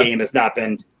 9-ball game has not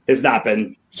been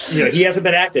he hasn't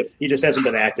been active. He just hasn't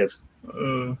been active.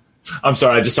 I'm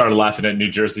sorry, I just started laughing at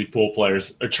New Jersey pool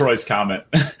players. Troy's comment: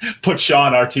 "Put Shaw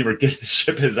on our team or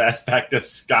ship his ass back to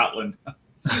Scotland."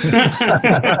 That's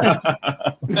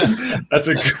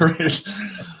a great.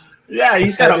 Yeah,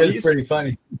 he's pretty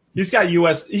funny. He's got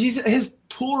U.S. His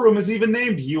pool room is even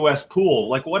named U.S. Pool.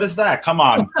 Like, what is that? Come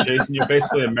on, Jason, you're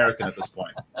basically American at this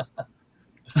point.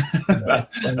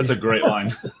 That's a great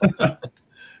line.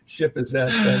 Ship his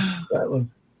ass back to Scotland.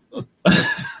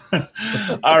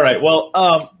 All right.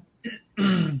 Well,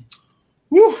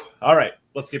 whew. All right.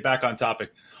 Let's get back on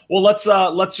topic. Well, let's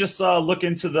just look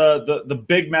into the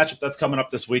big matchup that's coming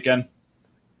up this weekend.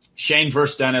 Shane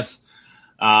versus Dennis.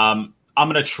 I'm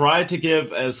going to try to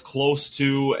give as close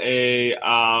to a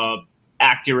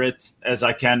accurate as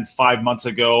I can 5 months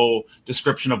ago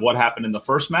description of what happened in the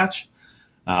first match.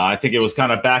 I think it was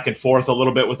kind of back and forth a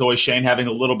little bit with always Shane having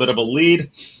a little bit of a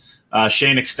lead.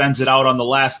 Shane extends it out on the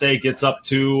last day, gets up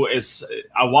to,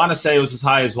 I want to say it was as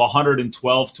high as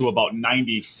 112 to about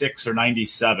 96 or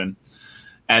 97.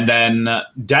 And then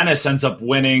Dennis ends up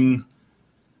winning,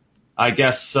 I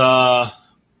guess, almost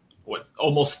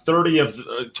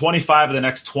 25 of the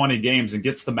next 20 games and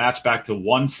gets the match back to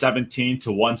 117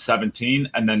 to 117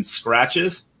 and then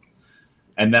scratches.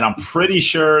 And then I'm pretty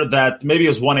sure that maybe it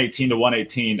was 118 to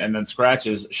 118 and then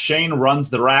scratches. Shane runs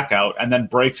the rack out and then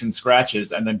breaks and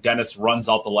scratches, and then Dennis runs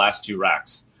out the last 2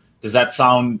 racks. Does that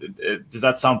sound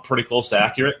pretty close to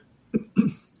accurate?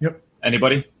 Yep.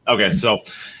 Anybody? Okay, so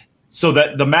So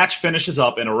that the match finishes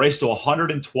up in a race to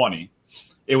 120.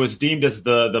 It was deemed as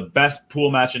the best pool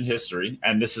match in history,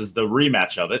 and this is the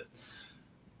rematch of it.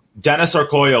 Dennis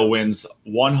Orcollo wins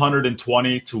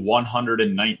 120 to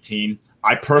 119.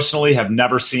 I personally have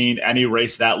never seen any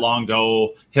race that long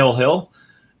go hill,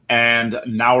 and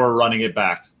now we're running it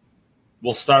back.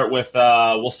 We'll start with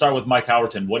Mike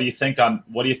Howerton. What do you think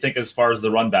as far as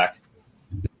the run back?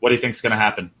 What do you think is going to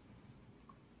happen?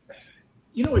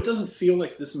 It doesn't feel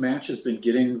like this match has been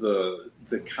getting the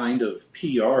kind of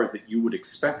PR that you would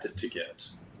expect it to get.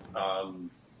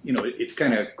 It's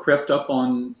kind of crept up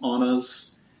on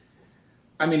us.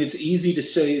 I mean, it's easy to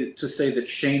say that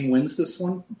Shane wins this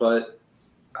one, but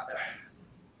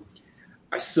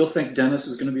I still think Dennis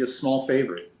is going to be a small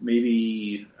favorite.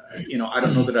 Maybe, I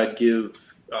don't know that I'd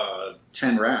give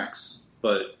 10 racks,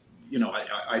 but,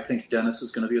 I think Dennis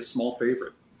is going to be a small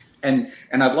favorite. And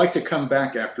I'd like to come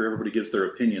back after everybody gives their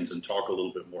opinions and talk a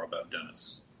little bit more about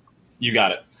Dennis. You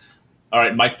got it. All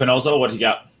right, Mike Pinozzo, what do you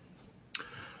got?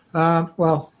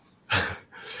 Well,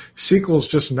 sequels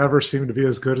just never seem to be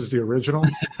as good as the original.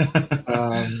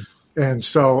 And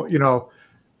so,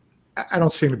 I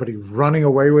don't see anybody running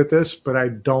away with this, but I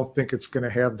don't think it's going to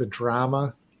have the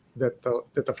drama that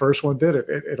the first one did.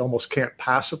 It almost can't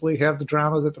possibly have the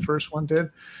drama that the first one did.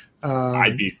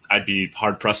 I'd be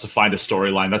hard pressed to find a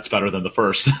storyline that's better than the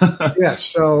first. Yeah.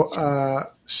 So I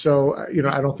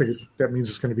don't think that means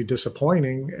it's going to be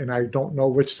disappointing, and I don't know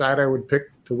which side I would pick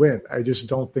to win. I just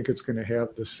don't think it's going to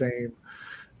have the same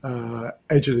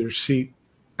edge of their seat,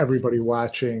 everybody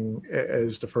watching,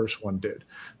 as the first one did.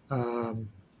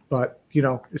 But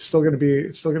it's still going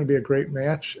to be a great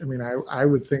match. I mean, I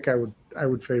would think I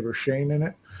would favor Shane in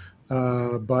it,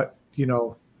 but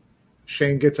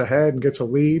Shane gets ahead and gets a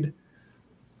lead.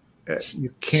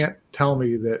 You can't tell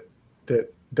me that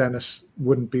Dennis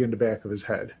wouldn't be in the back of his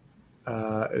head.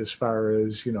 As far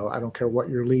as I don't care what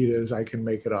your lead is, I can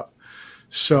make it up.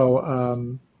 So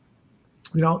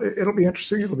it'll be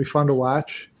interesting. It'll be fun to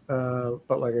watch.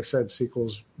 But like I said,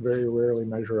 sequels very rarely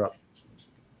measure up.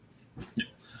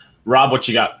 Rob, what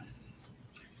you got?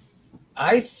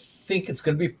 I think it's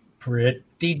going to be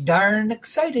pretty darn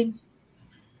exciting.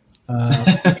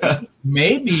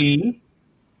 Maybe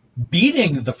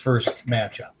beating the first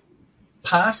matchup.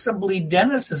 Possibly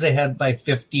Dennis is ahead by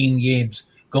 15 games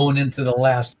going into the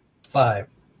last 5.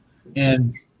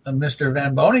 And Mr.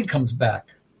 Van Boening comes back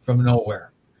from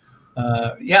nowhere.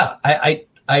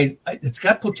 It's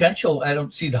got potential. I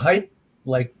don't see the hype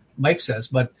like Mike says,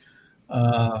 but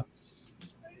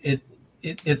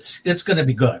it's going to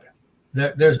be good.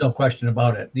 There's no question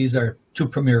about it. These are two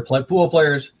premier pool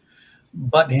players,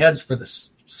 button heads for the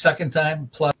second time,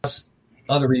 plus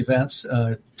other events,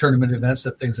 tournament events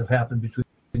that things have happened between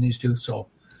these two. So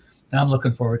I'm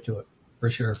looking forward to it for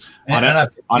sure. On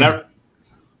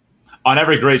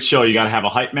every great show, you got to have a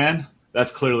hype man.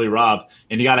 That's clearly Rob,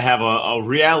 and you got to have a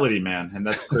reality man, and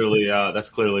that's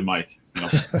clearly Mike.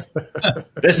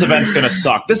 This event's going to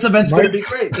suck. This event's going to be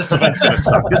great. This event's going to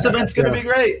suck. This event's going to be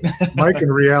great. Mike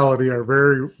and reality are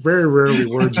very, very rarely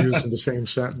words used in the same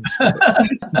sentence.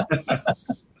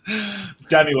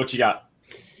 Demi, what you got?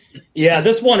 Yeah,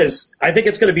 this one I think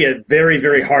it's going to be a very,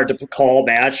 very hard to call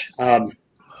match.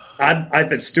 I've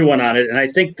been stewing on it, and I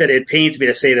think that it pains me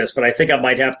to say this, but I think I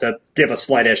might have to give a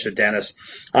slight edge to Dennis.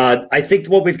 I think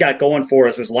what we've got going for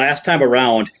us is last time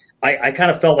around, I kind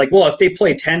of felt like, well, if they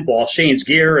play 10 ball, Shane's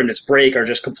gear and his break are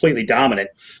just completely dominant.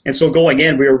 And so going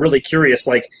in, we were really curious,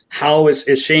 like, how is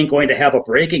Shane going to have a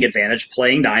breaking advantage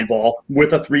playing 9 ball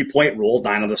with a 3-point rule,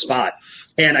 9 on the spot?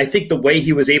 And I think the way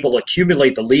he was able to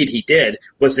accumulate the lead he did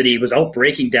was that he was out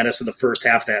breaking Dennis in the first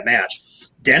half of that match.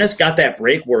 Dennis got that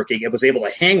break working and was able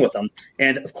to hang with him.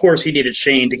 And, of course, he needed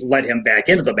Shane to let him back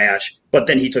into the match, but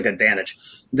then he took advantage.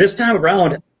 This time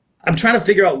around, I'm trying to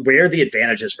figure out where the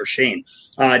advantage is for Shane.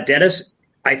 Dennis,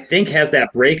 I think, has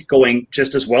that break going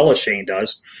just as well as Shane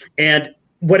does. And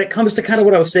when it comes to kind of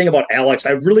what I was saying about Alex,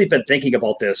 I've really been thinking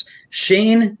about this.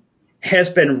 Shane has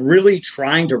been really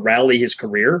trying to rally his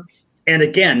career. And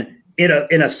again, in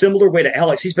a similar way to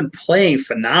Alex, he's been playing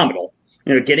phenomenal.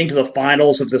 Getting to the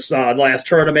finals of this last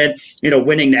tournament,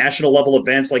 winning national level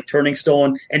events like Turning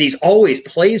Stone, and he's always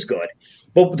plays good.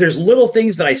 But there's little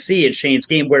things that I see in Shane's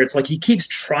game where it's like he keeps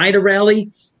trying to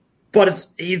rally, but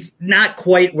he's not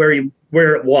quite where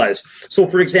it was. So,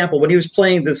 for example, when he was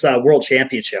playing this World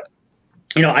Championship,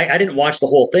 I didn't watch the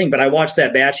whole thing, but I watched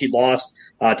that match he lost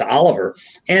to Oliver.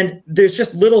 And there's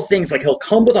just little things like he'll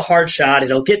come with a hard shot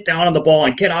and he'll get down on the ball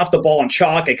and get off the ball and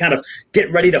chalk and kind of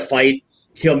get ready to fight.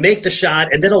 He'll make the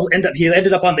shot, and then he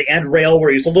ended up on the end rail where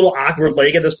he was a little awkward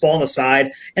legging this ball on the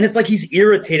side. And it's like he's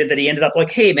irritated that he ended up like,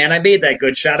 hey, man, I made that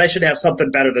good shot. I should have something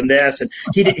better than this. And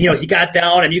he did, he got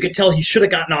down, and you could tell he should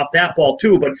have gotten off that ball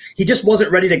too, but he just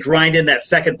wasn't ready to grind in that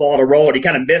second ball in a row, and he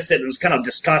kind of missed it and was kind of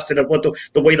disgusted at what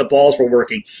the way the balls were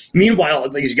working. Meanwhile,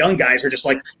 these young guys are just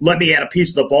like, let me add a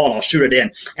piece of the ball and I'll shoot it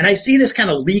in. And I see this kind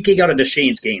of leaking out into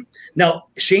Shane's game. Now,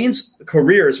 Shane's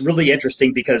career is really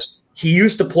interesting because he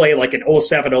used to play like in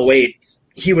 07, 08.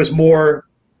 He was more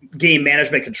game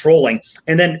management controlling.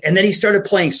 And then he started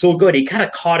playing so good, he kind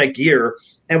of caught a gear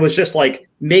and was just like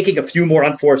making a few more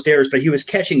unforced errors, but he was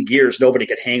catching gears nobody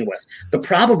could hang with. The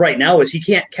problem right now is he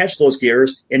can't catch those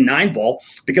gears in 9-ball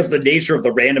because of the nature of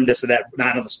the randomness of that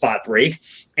not-on-the-spot break.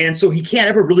 And so he can't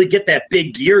ever really get that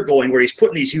big gear going where he's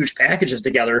putting these huge packages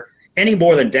together any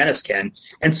more than Dennis can.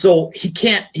 And so he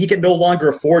can no longer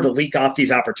afford to leak off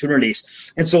these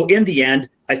opportunities. And so in the end,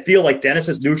 I feel like Dennis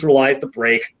has neutralized the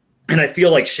break, and I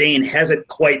feel like Shane hasn't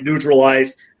quite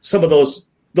neutralized some of those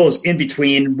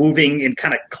in-between moving in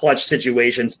kind of clutch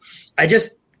situations.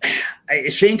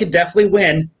 Shane can definitely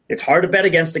win. It's hard to bet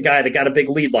against a guy that got a big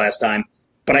lead last time.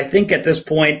 But I think at this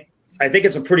point, I think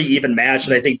it's a pretty even match,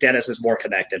 and I think Dennis is more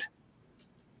connected.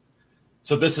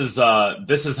 So this is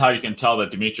how you can tell that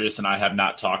Demetrius and I have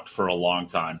not talked for a long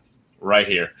time, right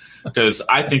here, because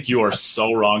I think you are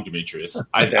so wrong, Demetrius.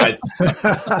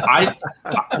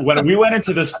 When we went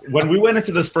into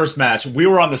this first match, we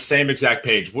were on the same exact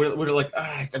page. We're like,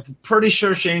 I'm pretty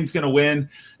sure Shane's going to win.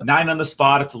 9 on the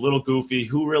spot. It's a little goofy.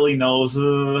 Who really knows?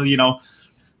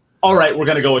 All right, we're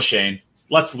going to go with Shane.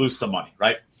 Let's lose some money,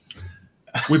 right?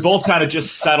 We both kind of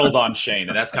just settled on Shane,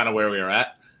 and that's kind of where we are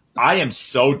at. I am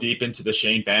so deep into the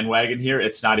Shane bandwagon here,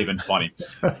 it's not even funny.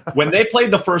 When they played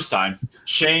the first time,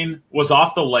 Shane was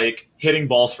off the lake hitting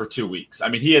balls for 2 weeks. I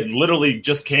mean, he had literally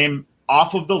just came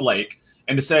off of the lake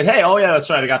and said, hey, oh, yeah, that's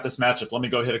right, I got this matchup. Let me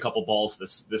go hit a couple balls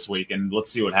this week, and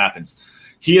let's see what happens.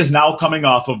 He is now coming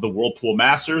off of the Whirlpool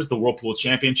Masters, the Whirlpool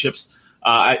Championships.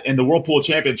 In the Whirlpool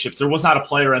Championships, there was not a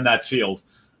player in that field,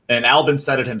 and Albin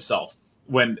said it himself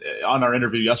on our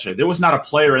interview yesterday. There was not a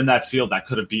player in that field that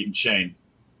could have beaten Shane.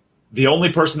 The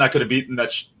only person that could have beaten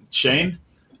that Shane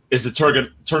is the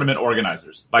tournament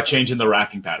organizers by changing the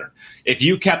racking pattern. If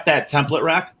you kept that template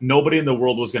rack, nobody in the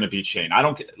world was going to beat Shane.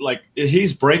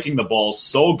 He's breaking the ball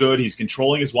so good. He's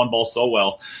controlling his one ball so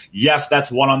well. Yes,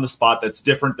 that's 1 on the spot. That's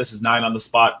different. This is 9 on the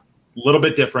spot. A little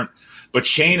bit different. But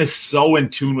Shane is so in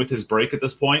tune with his break at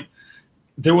this point.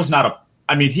 There was not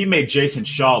he made Jason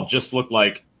Shaw look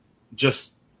like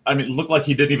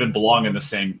he didn't even belong in the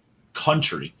same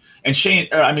country. And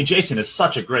Jason is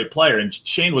such a great player, and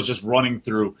Shane was just running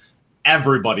through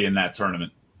everybody in that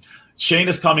tournament. Shane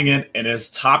is coming in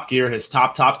his top gear, his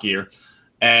top gear,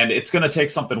 and it's going to take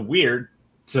something weird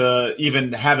to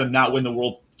even have him not win the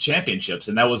World Championships,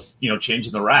 and that was,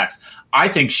 changing the racks. I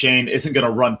think Shane isn't going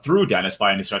to run through Dennis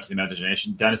by any stretch of the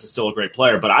imagination. Dennis is still a great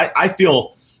player, but I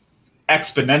feel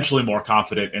exponentially more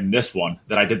confident in this one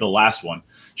than I did the last one.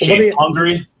 Shane's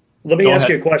hungry. Let me ask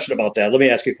you a question about that.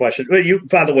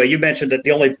 By the way, you mentioned that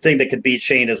the only thing that could beat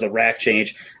Shane is the rack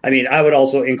change. I would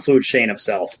also include Shane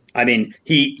himself.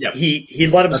 He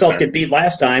let himself get beat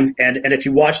last time, and if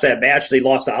you watch that match that he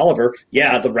lost to Oliver,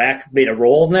 yeah, the rack made a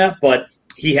role in that, but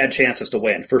he had chances to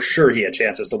win. For sure he had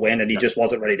chances to win, and he just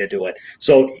wasn't ready to do it.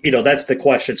 So, that's the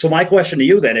question. So my question to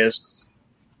you then is,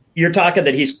 you're talking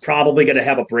that he's probably going to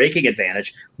have a breaking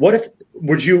advantage.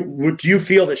 Would you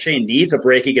feel that Shane needs a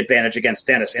breaking advantage against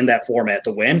Dennis in that format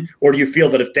to win? Or do you feel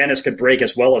that if Dennis could break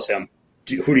as well as him,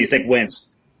 who do you think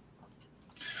wins?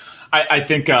 I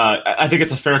think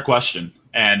it's a fair question.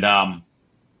 And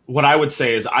what I would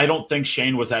say is I don't think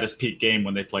Shane was at his peak game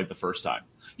when they played the first time.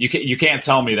 You can't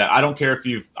tell me that. I don't care if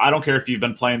you've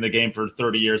been playing the game for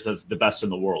 30 years as the best in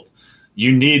the world.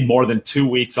 You need more than 2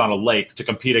 weeks on a lake to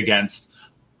compete against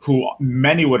who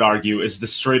many would argue is the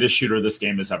straightest shooter this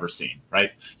game has ever seen, right?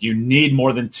 You need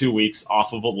more than 2 weeks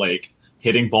off of a lake,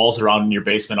 hitting balls around in your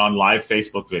basement on live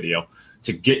Facebook video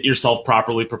to get yourself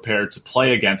properly prepared to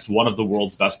play against one of the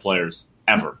world's best players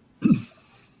ever.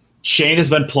 Shane has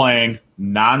been playing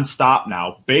nonstop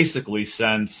now, basically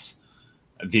since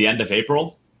the end of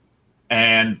April.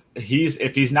 And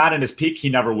if he's not in his peak, he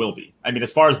never will be.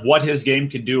 As far as what his game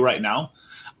can do right now,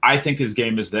 I think his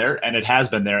game is there, and it has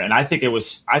been there, and I think it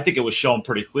was shown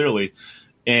pretty clearly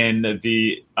in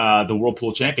the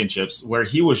Whirlpool Championships where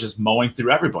he was just mowing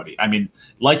through everybody.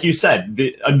 Like you said,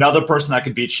 another person that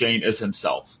could beat Shane is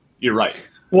himself. You're right.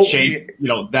 Well, Shane,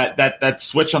 that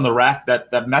switch on the rack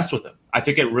that messed with him. I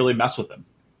think it really messed with him.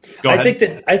 I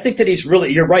think that he's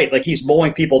really, you're right. Like, he's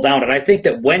mowing people down. And I think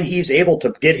that when he's able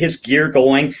to get his gear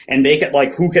going and make it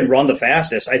like who can run the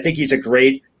fastest, I think he's a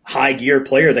great high gear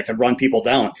player that can run people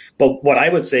down. But what I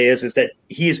would say is that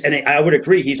and I would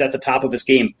agree, he's at the top of his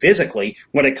game physically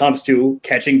when it comes to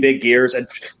catching big gears. And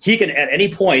he can, at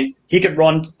any point, he can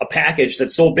run a package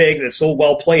that's so big, that's so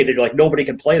well played that you're like, nobody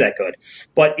can play that good.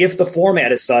 But if the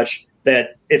format is such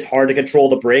that it's hard to control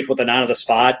the break with an on the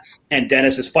spot, and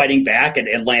Dennis is fighting back and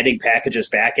landing packages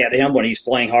back at him when he's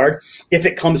playing hard, if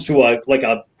it comes to a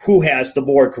who has the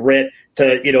more grit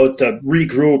to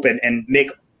regroup and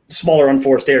make smaller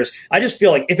unforced errors, I just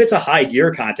feel like if it's a high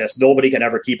gear contest, nobody can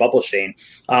ever keep up with Shane.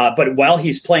 But while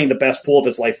he's playing the best pool of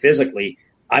his life physically,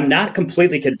 I'm not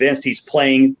completely convinced he's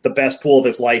playing the best pool of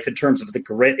his life in terms of the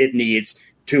grit it needs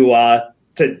to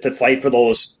fight for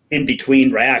those in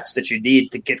between racks that you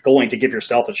need to get going to give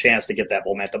yourself a chance to get that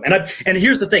momentum. And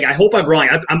here's the thing, I hope I'm wrong.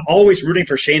 I'm always rooting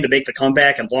for Shane to make the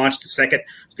comeback and launch the second.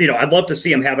 I'd love to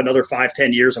see him have another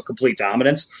 5-10 years of complete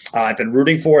dominance. I've been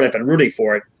rooting for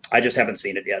it. I just haven't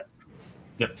seen it yet.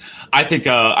 Yeah. I think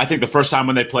the first time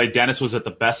when they played, Dennis was at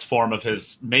the best form of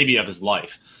his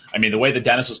life. I mean, the way that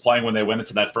Dennis was playing when they went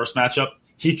into that first matchup,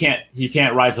 he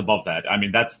can't rise above that. I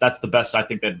mean, that's the best I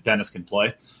think that Dennis can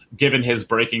play, given his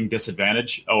breaking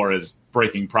disadvantage or his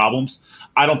breaking problems.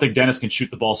 I don't think Dennis can shoot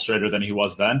the ball straighter than he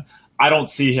was then. I don't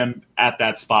see him at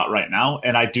that spot right now,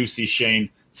 and I do see Shane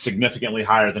significantly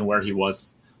higher than where he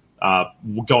was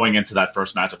going into that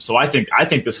first matchup. So I think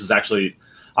this is actually,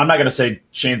 I'm not going to say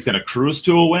Shane's going to cruise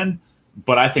to a win,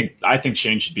 but I think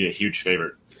Shane should be a huge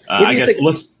favorite.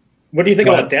 What do you think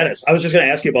about Dennis? I was just going to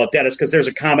ask you about Dennis because there's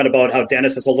a comment about how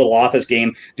Dennis is a little off his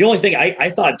game. The only thing I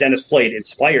thought Dennis played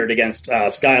inspired against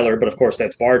Skyler, but of course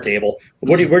that's bar table.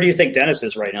 Where do you think Dennis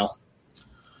is right now?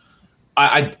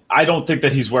 I don't think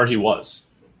that he's where he was.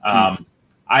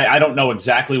 I don't know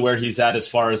exactly where he's at as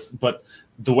far as, but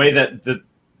the way that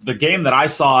the game that I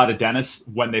saw out of Dennis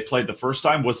when they played the first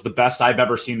time was the best I've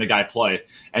ever seen the guy play.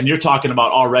 And you're talking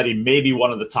about already maybe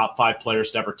one of the top 5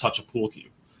 players to ever touch a pool cue.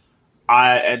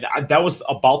 That was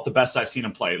about the best I've seen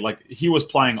him play. Like, he was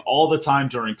playing all the time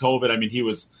during COVID. I mean, he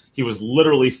was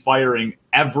literally firing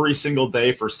every single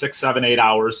day for 6, 7, 8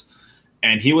 hours,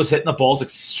 and he was hitting the balls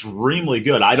extremely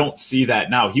good. I don't see that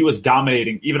now. He was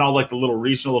dominating even all like the little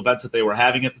regional events that they were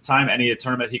having at the time, any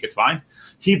tournament he could find.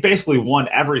 He basically won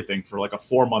everything for like a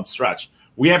 4-month stretch.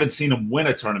 We haven't seen him win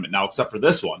a tournament now except for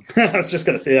this one. I was just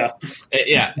going to say,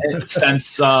 yeah.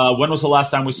 Since when was the last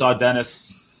time we saw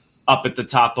Dennis up at the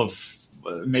top of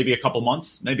maybe a couple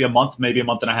months, maybe a month and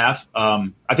a half.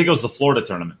 I think it was the Florida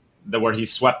tournament where he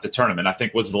swept the tournament, I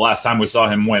think was the last time we saw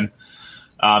him win.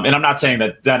 And I'm not saying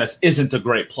that Dennis isn't a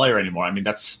great player anymore. I mean,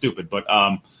 that's stupid, but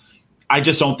I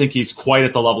just don't think he's quite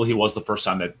at the level he was the first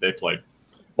time that they played.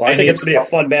 Well, I think it's going to be a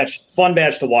fun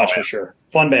match to watch for sure.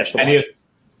 Fun match to watch.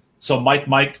 So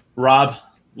Mike, Rob,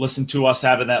 listen to us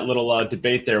having that little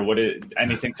debate there.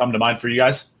 Anything come to mind for you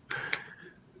guys?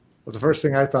 Well, the first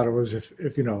thing I thought it was if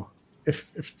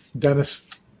Dennis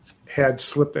had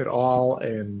slipped at all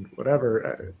and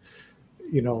whatever,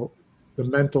 the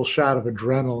mental shot of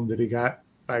adrenaline that he got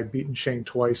by beating Shane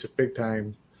twice at Big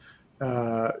Tyme,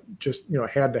 had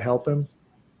to help him.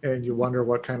 And you wonder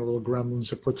what kind of little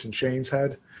gremlins it puts in Shane's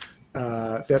head.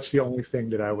 That's the only thing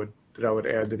that I would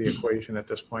add to the equation at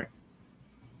this point.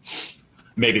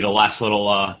 Maybe the last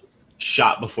little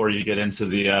shot before you get into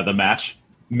the match,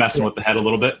 messing with the head a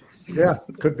little bit. Yeah,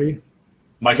 it could be.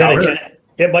 Mike,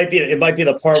 it might be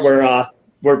the part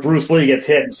where Bruce Lee gets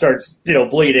hit and starts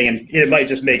bleeding, and it might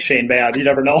just make Shane mad. You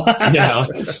never know. Yeah.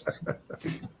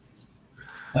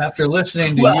 After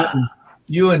listening to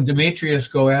you and Demetrius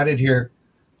go at it here,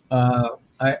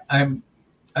 I'm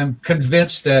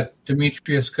convinced that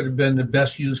Demetrius could have been the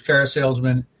best used car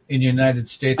salesman in the United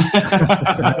States.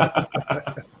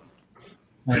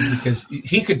 Because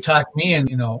he could talk me in,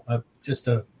 just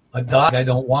a dog I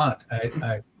don't want.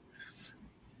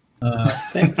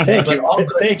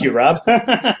 Thank you, Rob.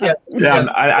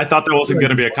 I thought that wasn't going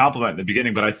to be a compliment in the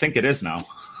beginning, but I think it is now.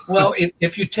 Well,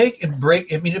 if you take and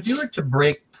break, if you were to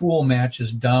break pool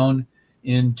matches down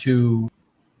into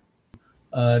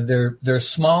their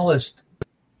smallest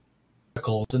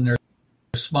particles and their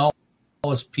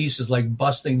smallest pieces, like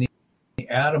busting the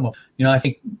atom, I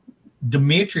think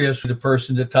Demetrius was the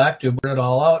person to talk to, put it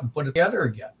all out and put it together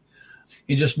again.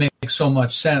 It just makes so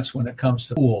much sense when it comes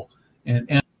to pool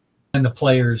and the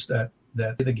players that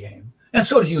play the game. And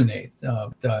so do you, Nate.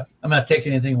 I'm not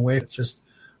taking anything away. It's just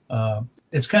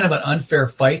it's kind of an unfair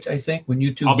fight, I think, when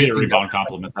you two. I'll be a rebound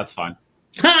compliment. That's fine.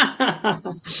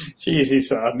 Jeez,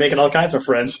 he's making all kinds of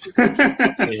friends.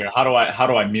 Let's see here. How do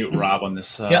I mute Rob on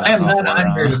this? Yeah, I am not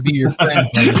on here to be your friend.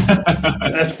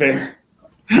 That's fair.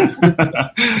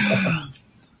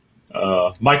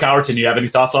 Mike Howerton, you have any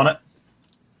thoughts on it?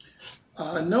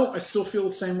 No, I still feel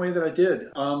the same way that I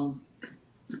did.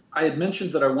 I had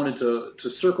mentioned that I wanted to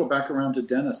circle back around to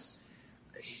Dennis.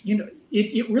 You know,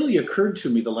 it really occurred to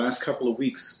me the last couple of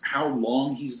weeks how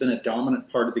long he's been a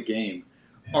dominant part of the game.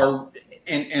 Yeah.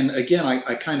 And again,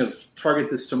 I kind of target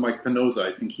this to Mike Pinoza.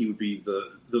 I think he would be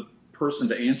the person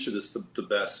to answer this the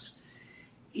best.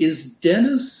 Is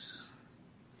Dennis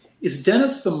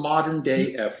the modern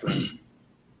day Efren?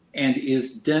 And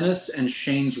is Dennis and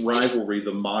Shane's rivalry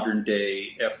the modern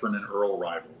day Efren and Earl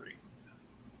rivalry?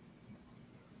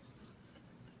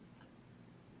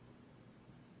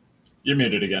 You're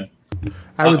muted again.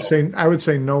 I would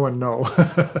say no and no.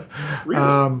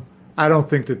 Really? I don't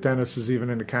think that Dennis is even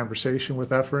in the conversation with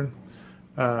Efren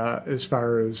as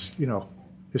far as, you know,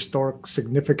 historic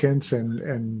significance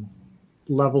and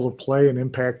level of play and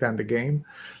impact on the game.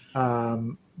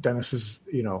 Dennis is,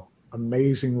 you know,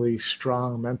 amazingly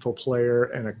strong mental player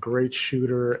and a great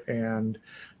shooter and,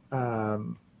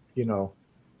 you know,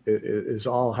 is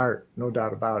all heart, no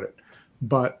doubt about it.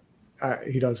 But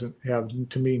he doesn't have,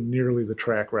 to me, nearly the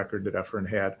track record that Efren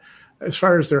had. As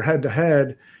far as their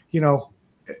head-to-head, you know,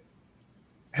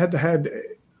 head-to-head,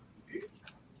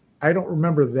 I don't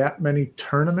remember that many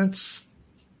tournaments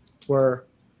where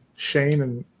Shane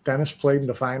and Dennis played in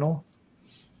the final.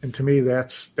 And to me,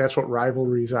 that's what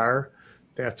rivalries are.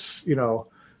 That's, you know,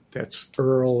 that's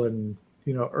Earl and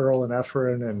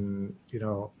Efren and, you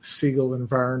know, Siegel and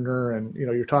Varner. And, you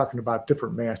know, you're talking about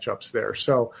different matchups there.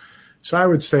 So I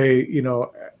would say, you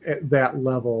know, at that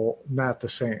level, not the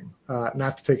same.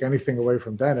 Not to take anything away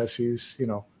from Dennis. He's, you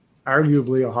know,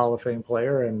 arguably a Hall of Fame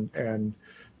player and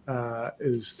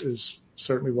is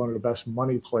certainly one of the best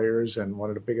money players and one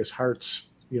of the biggest hearts,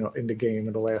 you know, in the game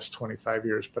in the last 25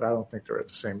 years. But I don't think they're at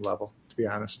the same level, to be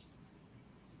honest.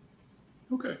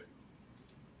 Okay.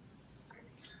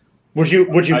 Would you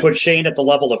put Shane at the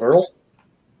level of Earl?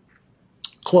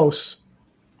 Close.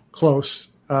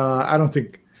 I don't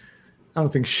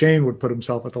think Shane would put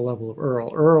himself at the level of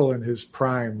Earl. Earl in his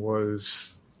prime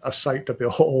was a sight to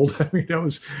behold. I mean,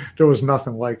 there was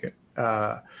nothing like it.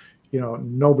 You know,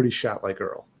 nobody shot like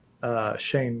Earl.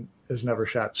 Shane has never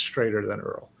shot straighter than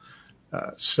Earl.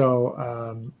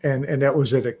 And that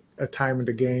was at a time in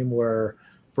the game where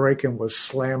Breakin was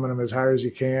slamming him as hard as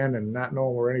you can and not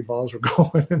knowing where any balls were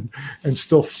going and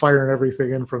still firing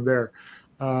everything in from there.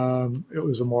 It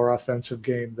was a more offensive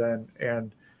game then.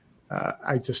 And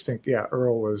I just think, yeah,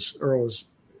 Earl was,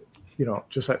 you know,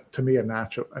 just to me a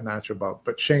notch above.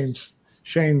 But Shane,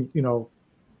 you know,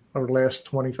 over the last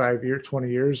 20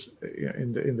 years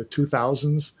in the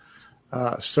 2000s,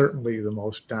 certainly the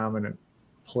most dominant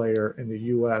player in the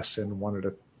U.S. and one of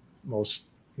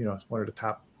the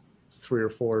top 3 or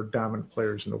 4 dominant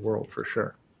players in the world for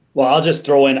sure. Well, I'll just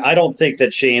throw in, I don't think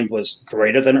that Shane was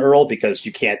greater than Earl because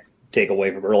you can't take away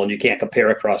from Earl and you can't compare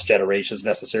across generations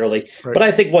necessarily. Right. But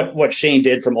I think what Shane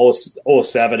did from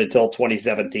 07 until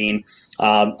 2017,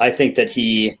 I think that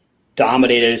he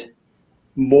dominated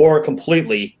more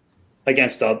completely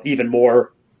against a even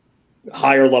more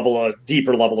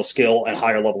deeper level of skill and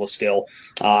higher level of skill.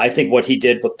 I think what he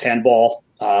did with 10 ball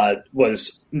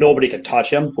was nobody could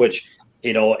touch him, which,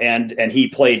 you know, and he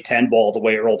played 10 ball the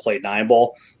way Earl played 9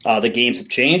 ball. The games have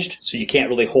changed, so you can't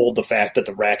really hold the fact that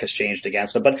the rack has changed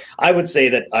against him. But I would say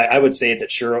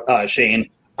that Shane,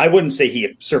 I wouldn't say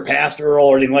he surpassed Earl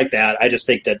or anything like that. I just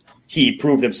think that he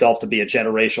proved himself to be a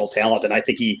generational talent, and I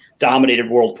think he dominated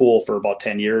World Pool for about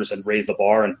 10 years and raised the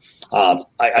bar. And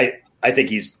I think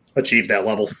he's achieved that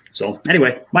level. So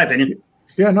anyway, my opinion.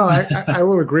 Yeah, no, I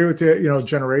will agree with you. You know,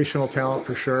 generational talent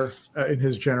for sure in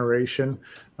his generation.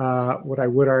 What I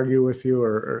would argue with you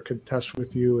or contest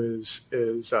with you is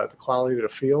the quality of the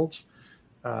fields.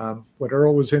 When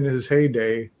Earl was in his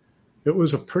heyday, it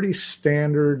was a pretty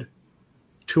standard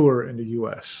tour in the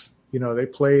U.S. You know, they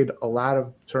played a lot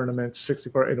of tournaments,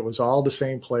 64, and it was all the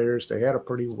same players. They had a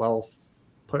pretty well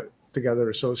put together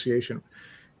association.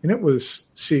 And it was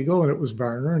Siegel, and it was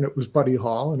Varner, and it was Buddy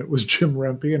Hall, and it was Jim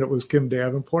Rempe, and it was Kim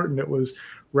Davenport, and it was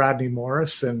Rodney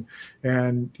Morris, and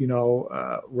you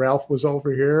know, Ralph was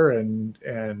over here, and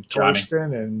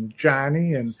Torsten and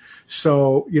Johnny. And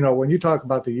so, you know, when you talk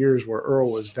about the years where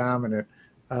Earl was dominant,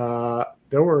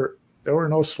 there were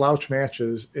no slouch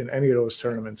matches in any of those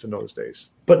tournaments in those days.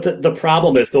 But the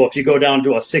problem is, though, if you go down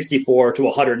to a 64 to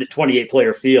 128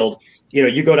 player field, you know,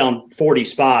 you go down 40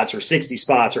 spots or 60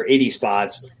 spots or 80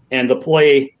 spots, and the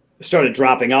play started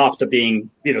dropping off to being,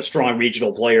 strong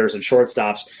regional players and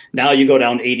shortstops. Now you go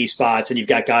down 80 spots and you've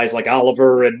got guys like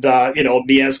Oliver and,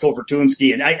 Mieszko,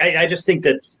 Fortunski. And I just think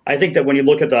that when you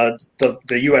look at the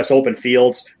U.S. Open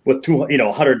fields with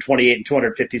 128 and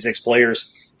 256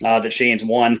 players that Shane's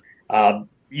won,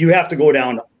 you have to go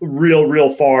down real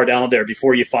far down there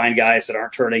before you find guys that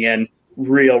aren't turning in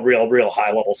real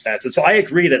high level stats. And so I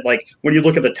agree that, like, when you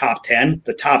look at the top 10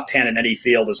 in any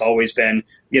field has always been,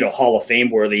 Hall of Fame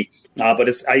worthy. But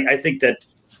I think that,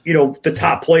 the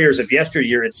top players of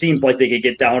yesteryear, it seems like they could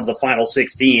get down to the final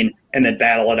 16 and then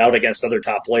battle it out against other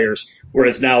top players.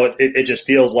 Whereas now it just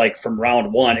feels like from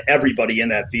round one, everybody in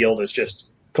that field is just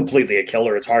completely a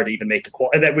killer. It's hard to even make the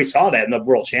quarter. And then we saw that in the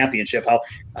World Championship,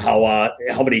 how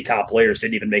many top players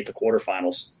didn't even make the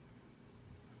quarterfinals.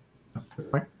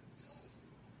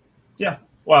 Yeah.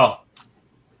 Well,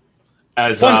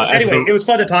 anyway, it was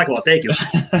fun to talk about. Thank you.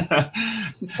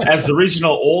 As the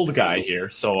regional old guy here,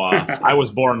 so I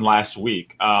was born last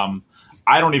week. I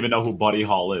don't even know who Buddy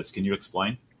Hall is. Can you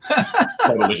explain?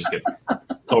 Totally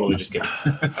just kidding.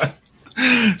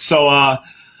 So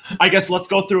I guess let's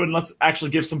go through and let's actually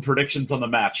give some predictions on the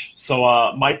match.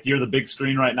 So Mike, you're the big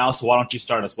screen right now, so why don't you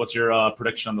start us? What's your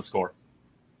prediction on the score?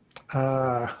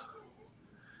 I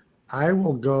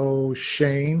will go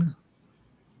Shane.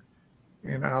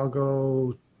 And I'll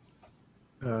go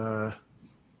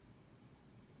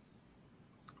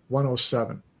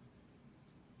 107.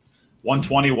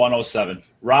 120, 107.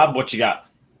 Rob, what you got?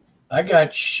 I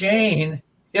got Shane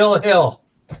Hill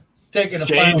taking a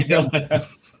Shane final.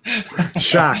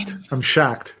 Shocked. I'm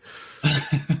shocked.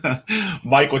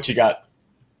 Mike, what you got?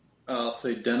 I'll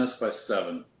say Dennis by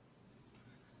 7.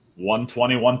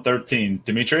 120, 113.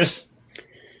 Demetrius?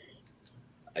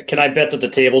 Can I bet that the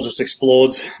table just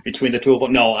explodes between the two of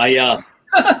them? No, I don't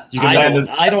know.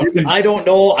 I don't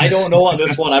know on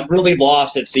this one. I'm really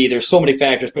lost at sea. There's so many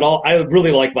factors, but I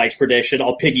really like Mike's prediction.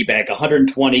 I'll piggyback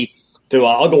 120 to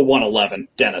I'll go 111.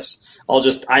 Dennis.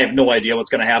 I have no idea what's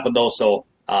going to happen though. So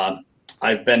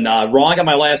I've been wrong on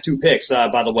my last 2 picks.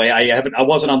 By the way, I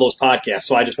wasn't on those podcasts,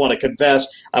 so I just want to confess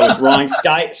I was wrong.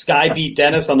 Sky beat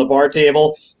Dennis on the bar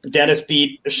table. Dennis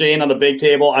beat Shane on the big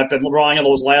table. I've been wrong on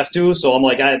those last 2, so I'm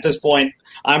like, at this point,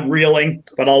 I'm reeling.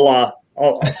 But I'll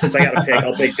since I got a pick,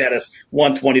 I'll pick Dennis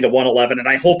 120 to 111, and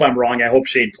I hope I'm wrong. I hope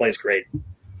Shane plays great.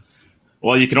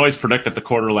 Well, you can always predict that the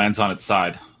quarter lands on its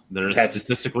side. There's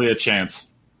statistically a chance.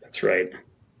 That's right.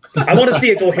 I want to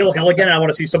see it go hill again, and I want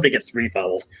to see somebody get 3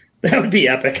 fouled. That would be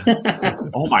epic.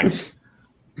 Oh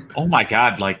my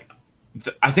God! Like,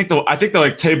 I think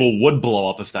the table would blow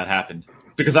up if that happened,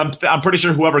 because I'm pretty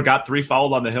sure whoever got 3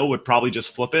 fouled on the hill would probably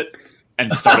just flip it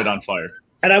and start it on fire.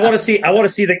 And I want to see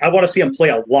him play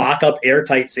a lock-up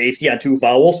airtight safety on 2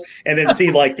 fouls, and then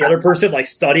see like the other person like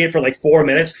study it for like 4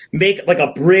 minutes, make like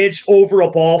a bridge over a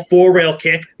ball, 4-rail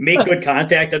kick, make good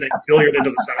contact, and then billiard into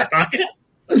the side pocket.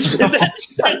 Is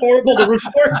that horrible to root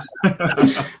for?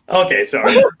 Okay,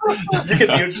 sorry. You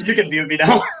can mute me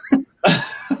now.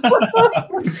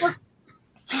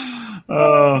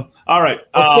 All right.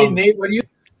 Okay, Nate, what do you?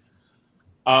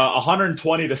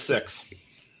 120 to 6.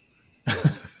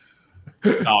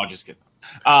 No, just kidding.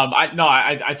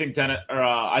 I think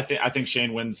I think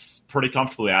Shane wins pretty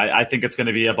comfortably. I think it's going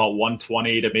to be about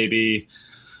 120 to maybe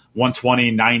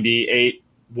 120, 98.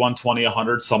 120,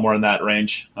 100, somewhere in that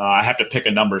range. I have to pick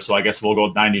a number, so I guess we'll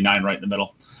go 99 right in the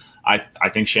middle. I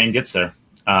think Shane gets there.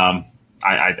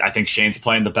 I think Shane's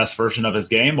playing the best version of his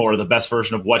game, or the best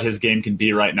version of what his game can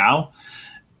be right now.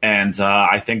 And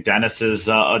I think Dennis is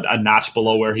a notch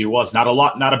below where he was. Not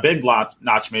a big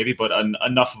notch maybe, but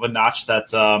enough of a notch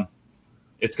that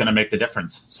it's going to make the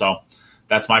difference. So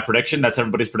that's my prediction. That's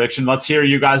everybody's prediction. Let's hear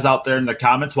you guys out there in the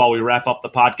comments while we wrap up the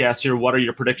podcast here. What are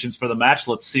your predictions for the match?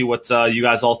 Let's see what you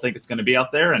guys all think it's going to be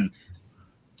out there. And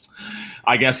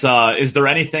I guess, is there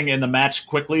anything in the match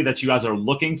quickly that you guys are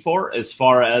looking for as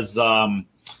far as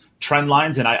trend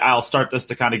lines? And I'll start this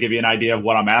to kind of give you an idea of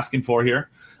what I'm asking for here.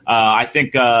 I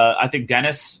think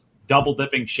Dennis double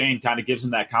dipping Shane kind of gives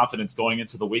him that confidence going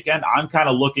into the weekend. I'm kind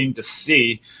of looking to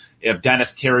see if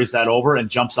Dennis carries that over and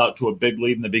jumps out to a big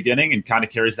lead in the beginning and kind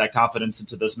of carries that confidence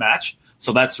into this match.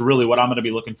 So that's really what I'm going to be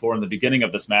looking for in the beginning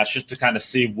of this match, just to kind of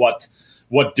see what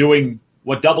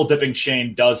double dipping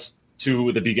Shane does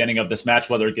to the beginning of this match,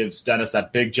 whether it gives Dennis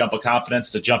that big jump of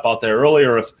confidence to jump out there early,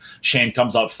 or if Shane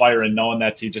comes out firing knowing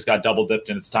that he just got double dipped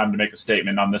and it's time to make a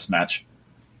statement on this match.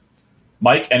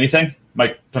 Mike, anything?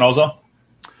 Mike Pinozzo?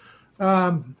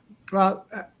 Well,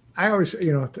 I always,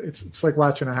 it's like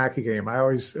watching a hockey game. I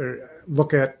always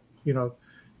look at,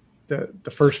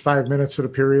 the first 5 minutes of the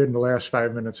period and the last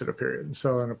 5 minutes of the period. And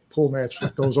so in a pool match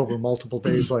that goes over multiple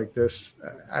days like this,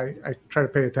 I try to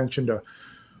pay attention to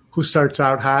who starts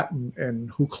out hot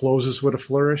and who closes with a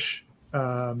flourish.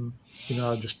 I'll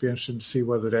just be interested to see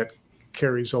whether that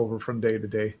carries over from day to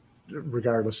day,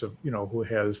 regardless of, who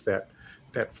has that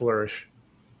flourish.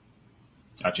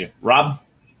 Gotcha. Rob?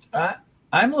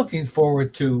 I'm looking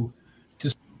forward to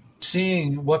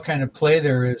seeing what kind of play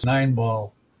there is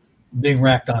 9-ball being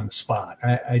racked on the spot.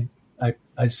 I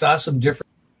saw some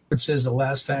differences the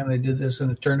last time they did this in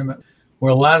a tournament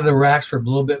where a lot of the racks were a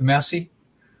little bit messy.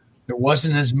 There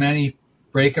wasn't as many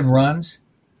break and runs.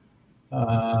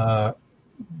 Even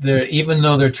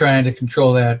though they're trying to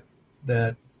control that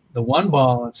the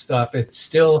 1-ball and stuff, it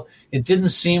didn't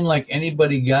seem like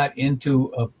anybody got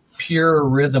into a pure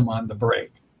rhythm on the break.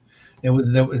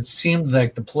 It seemed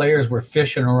like the players were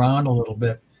fishing around a little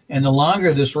bit. And the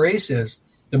longer this race is,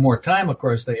 the more time, of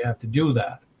course, they have to do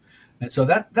that. And so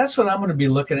that's what I'm going to be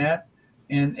looking at.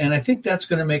 And I think that's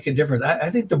going to make a difference.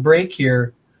 I think the break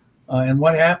here and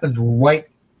what happens right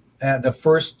at the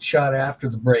first shot after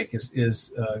the break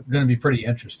is going to be pretty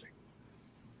interesting.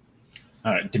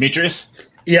 All right. Demetrius?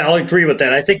 Yeah, I'll agree with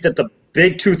that. I think that the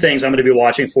big two things I'm going to be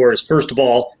watching for is, first of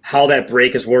all, how that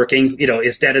break is working.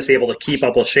 Is Dennis able to keep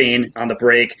up with Shane on the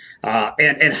break?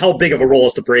 And how big of a role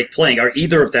is the break playing? Are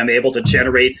either of them able to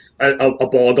generate a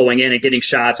ball going in and getting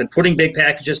shots and putting big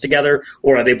packages together?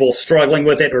 Or are they both struggling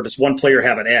with it? Or does one player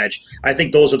have an edge? I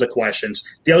think those are the questions.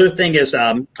 The other thing is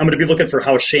I'm going to be looking for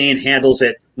how Shane handles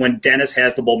it when Dennis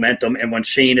has the momentum and when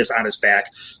Shane is on his back.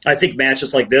 I think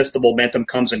matches like this, the momentum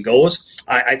comes and goes.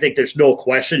 I think there's no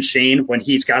question Shane, when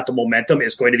he's got the momentum,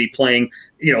 is going to be playing,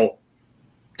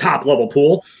 top-level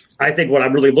pool. I think what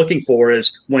I'm really looking for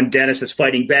is when Dennis is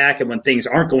fighting back and when things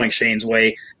aren't going Shane's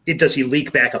way, does he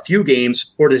leak back a few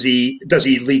games or does he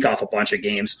leak off a bunch of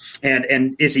games?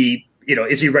 And is he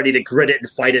ready to grit it and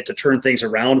fight it to turn things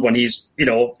around when he's,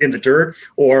 in the dirt?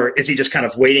 Or is he just kind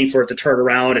of waiting for it to turn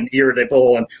around and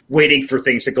irritable and waiting for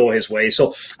things to go his way?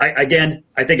 So, I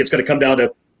think it's going to come down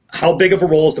to how big of a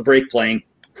role is the break playing?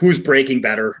 Who's breaking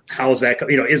better? How's that,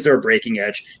 is there a breaking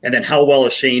edge? And then how well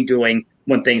is Shane doing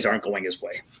when things aren't going his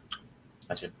way?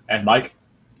 Gotcha. And Mike?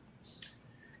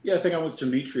 Yeah, I think I'm with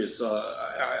Demetrius.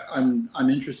 I'm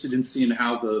interested in seeing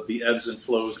how the ebbs and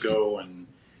flows go, and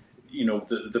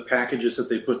the packages that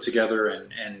they put together,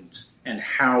 and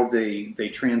how they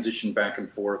transition back and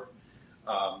forth.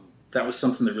 That was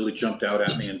something that really jumped out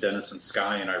at me in Dennis and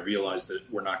Sky, and I realized that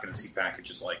we're not going to see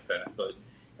packages like that. But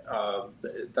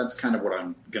that's kind of what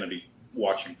I'm going to be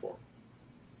watching for.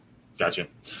 Gotcha.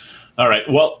 All right.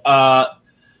 Well, I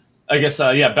guess,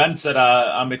 Ben said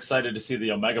I'm excited to see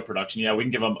the Omega production. Yeah, we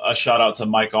can give him a shout-out to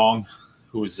Mike Ong,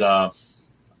 who's, I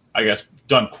guess,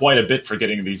 done quite a bit for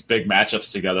getting these big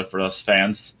matchups together for us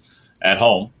fans at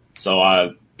home.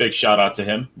 So big shout-out to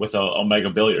him with Omega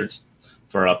Billiards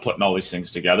for putting all these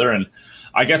things together. And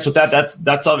I guess with that,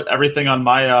 that's everything on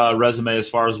my resume as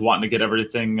far as wanting to get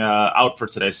everything out for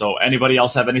today. So anybody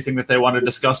else have anything that they want to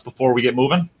discuss before we get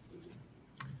moving?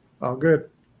 All good.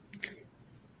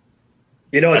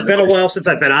 It's been a while since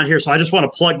I've been on here, so I just want to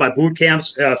plug my boot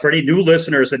camps for any new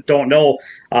listeners that don't know.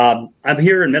 I'm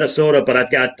here in Minnesota, but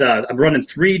I'm running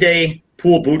 3-day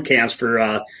pool boot camps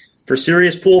for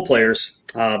serious pool players.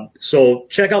 So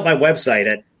check out my website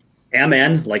at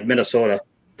MN, like Minnesota,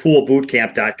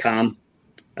 poolbootcamp.com.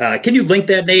 Can you link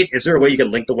that, Nate? Is there a way you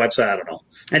can link the website? I don't know.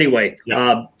 Anyway,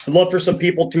 I'd love for some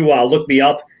people to look me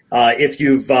up. If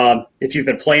you've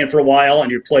been playing for a while and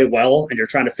you play well and you're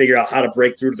trying to figure out how to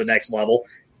break through to the next level,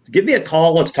 give me a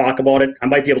call. Let's talk about it. I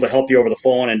might be able to help you over the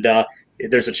phone, and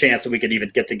there's a chance that we could even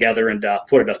get together and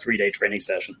put in a 3-day training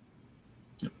session.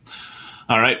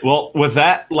 All right. Well, with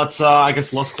that, let's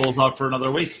close out for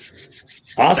another week.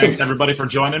 Awesome. Thanks everybody for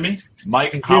joining me.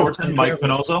 Mike Howerton, Mike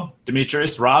Pinozzo,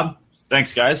 Demetrius, Rob.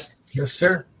 Thanks, guys. Yes,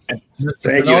 sir.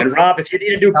 Thank you. And Rob, if you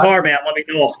need a new car, man, let me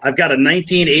know. I've got a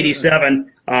 1987.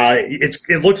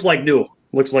 It looks like new.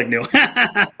 Looks like new.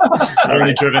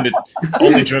 Only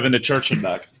driven to church and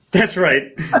back. That's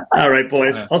right. All right,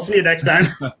 boys. I'll see you next time.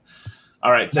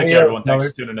 All right. Take care, everyone. Thanks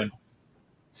for tuning in.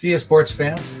 See you, sports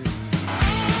fans.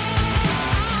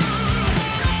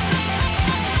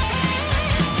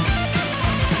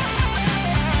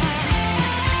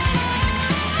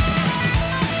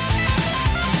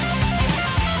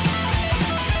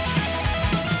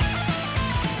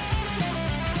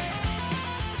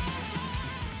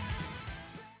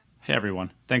 Hey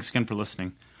everyone, thanks again for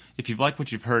listening. If you've liked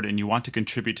what you've heard and you want to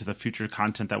contribute to the future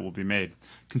content that will be made,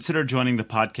 consider joining the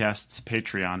podcast's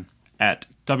Patreon at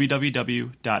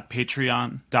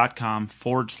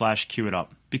www.patreon.com/QItUp.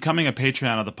 Becoming a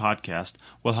Patreon of the podcast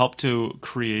will help to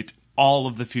create all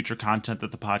of the future content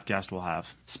that the podcast will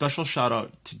have. Special shout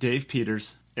out to Dave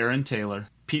Peters, Aaron Taylor,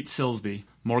 Pete Silsby,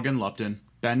 Morgan Lupton,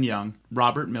 Ben Young,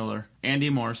 Robert Miller, Andy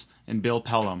Morse, and Bill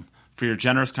Pelham for your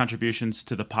generous contributions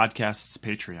to the podcast's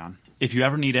Patreon. If you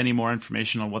ever need any more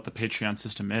information on what the Patreon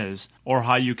system is, or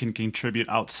how you can contribute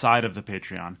outside of the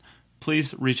Patreon,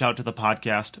 please reach out to the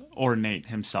podcast or Nate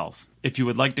himself. If you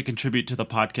would like to contribute to the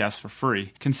podcast for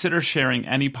free, consider sharing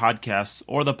any podcasts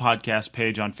or the podcast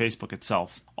page on Facebook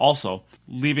itself. Also,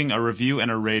 leaving a review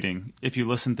and a rating if you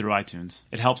listen through iTunes.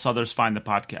 It helps others find the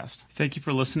podcast. Thank you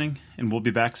for listening, and we'll be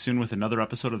back soon with another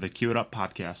episode of the Cue It Up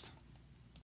podcast.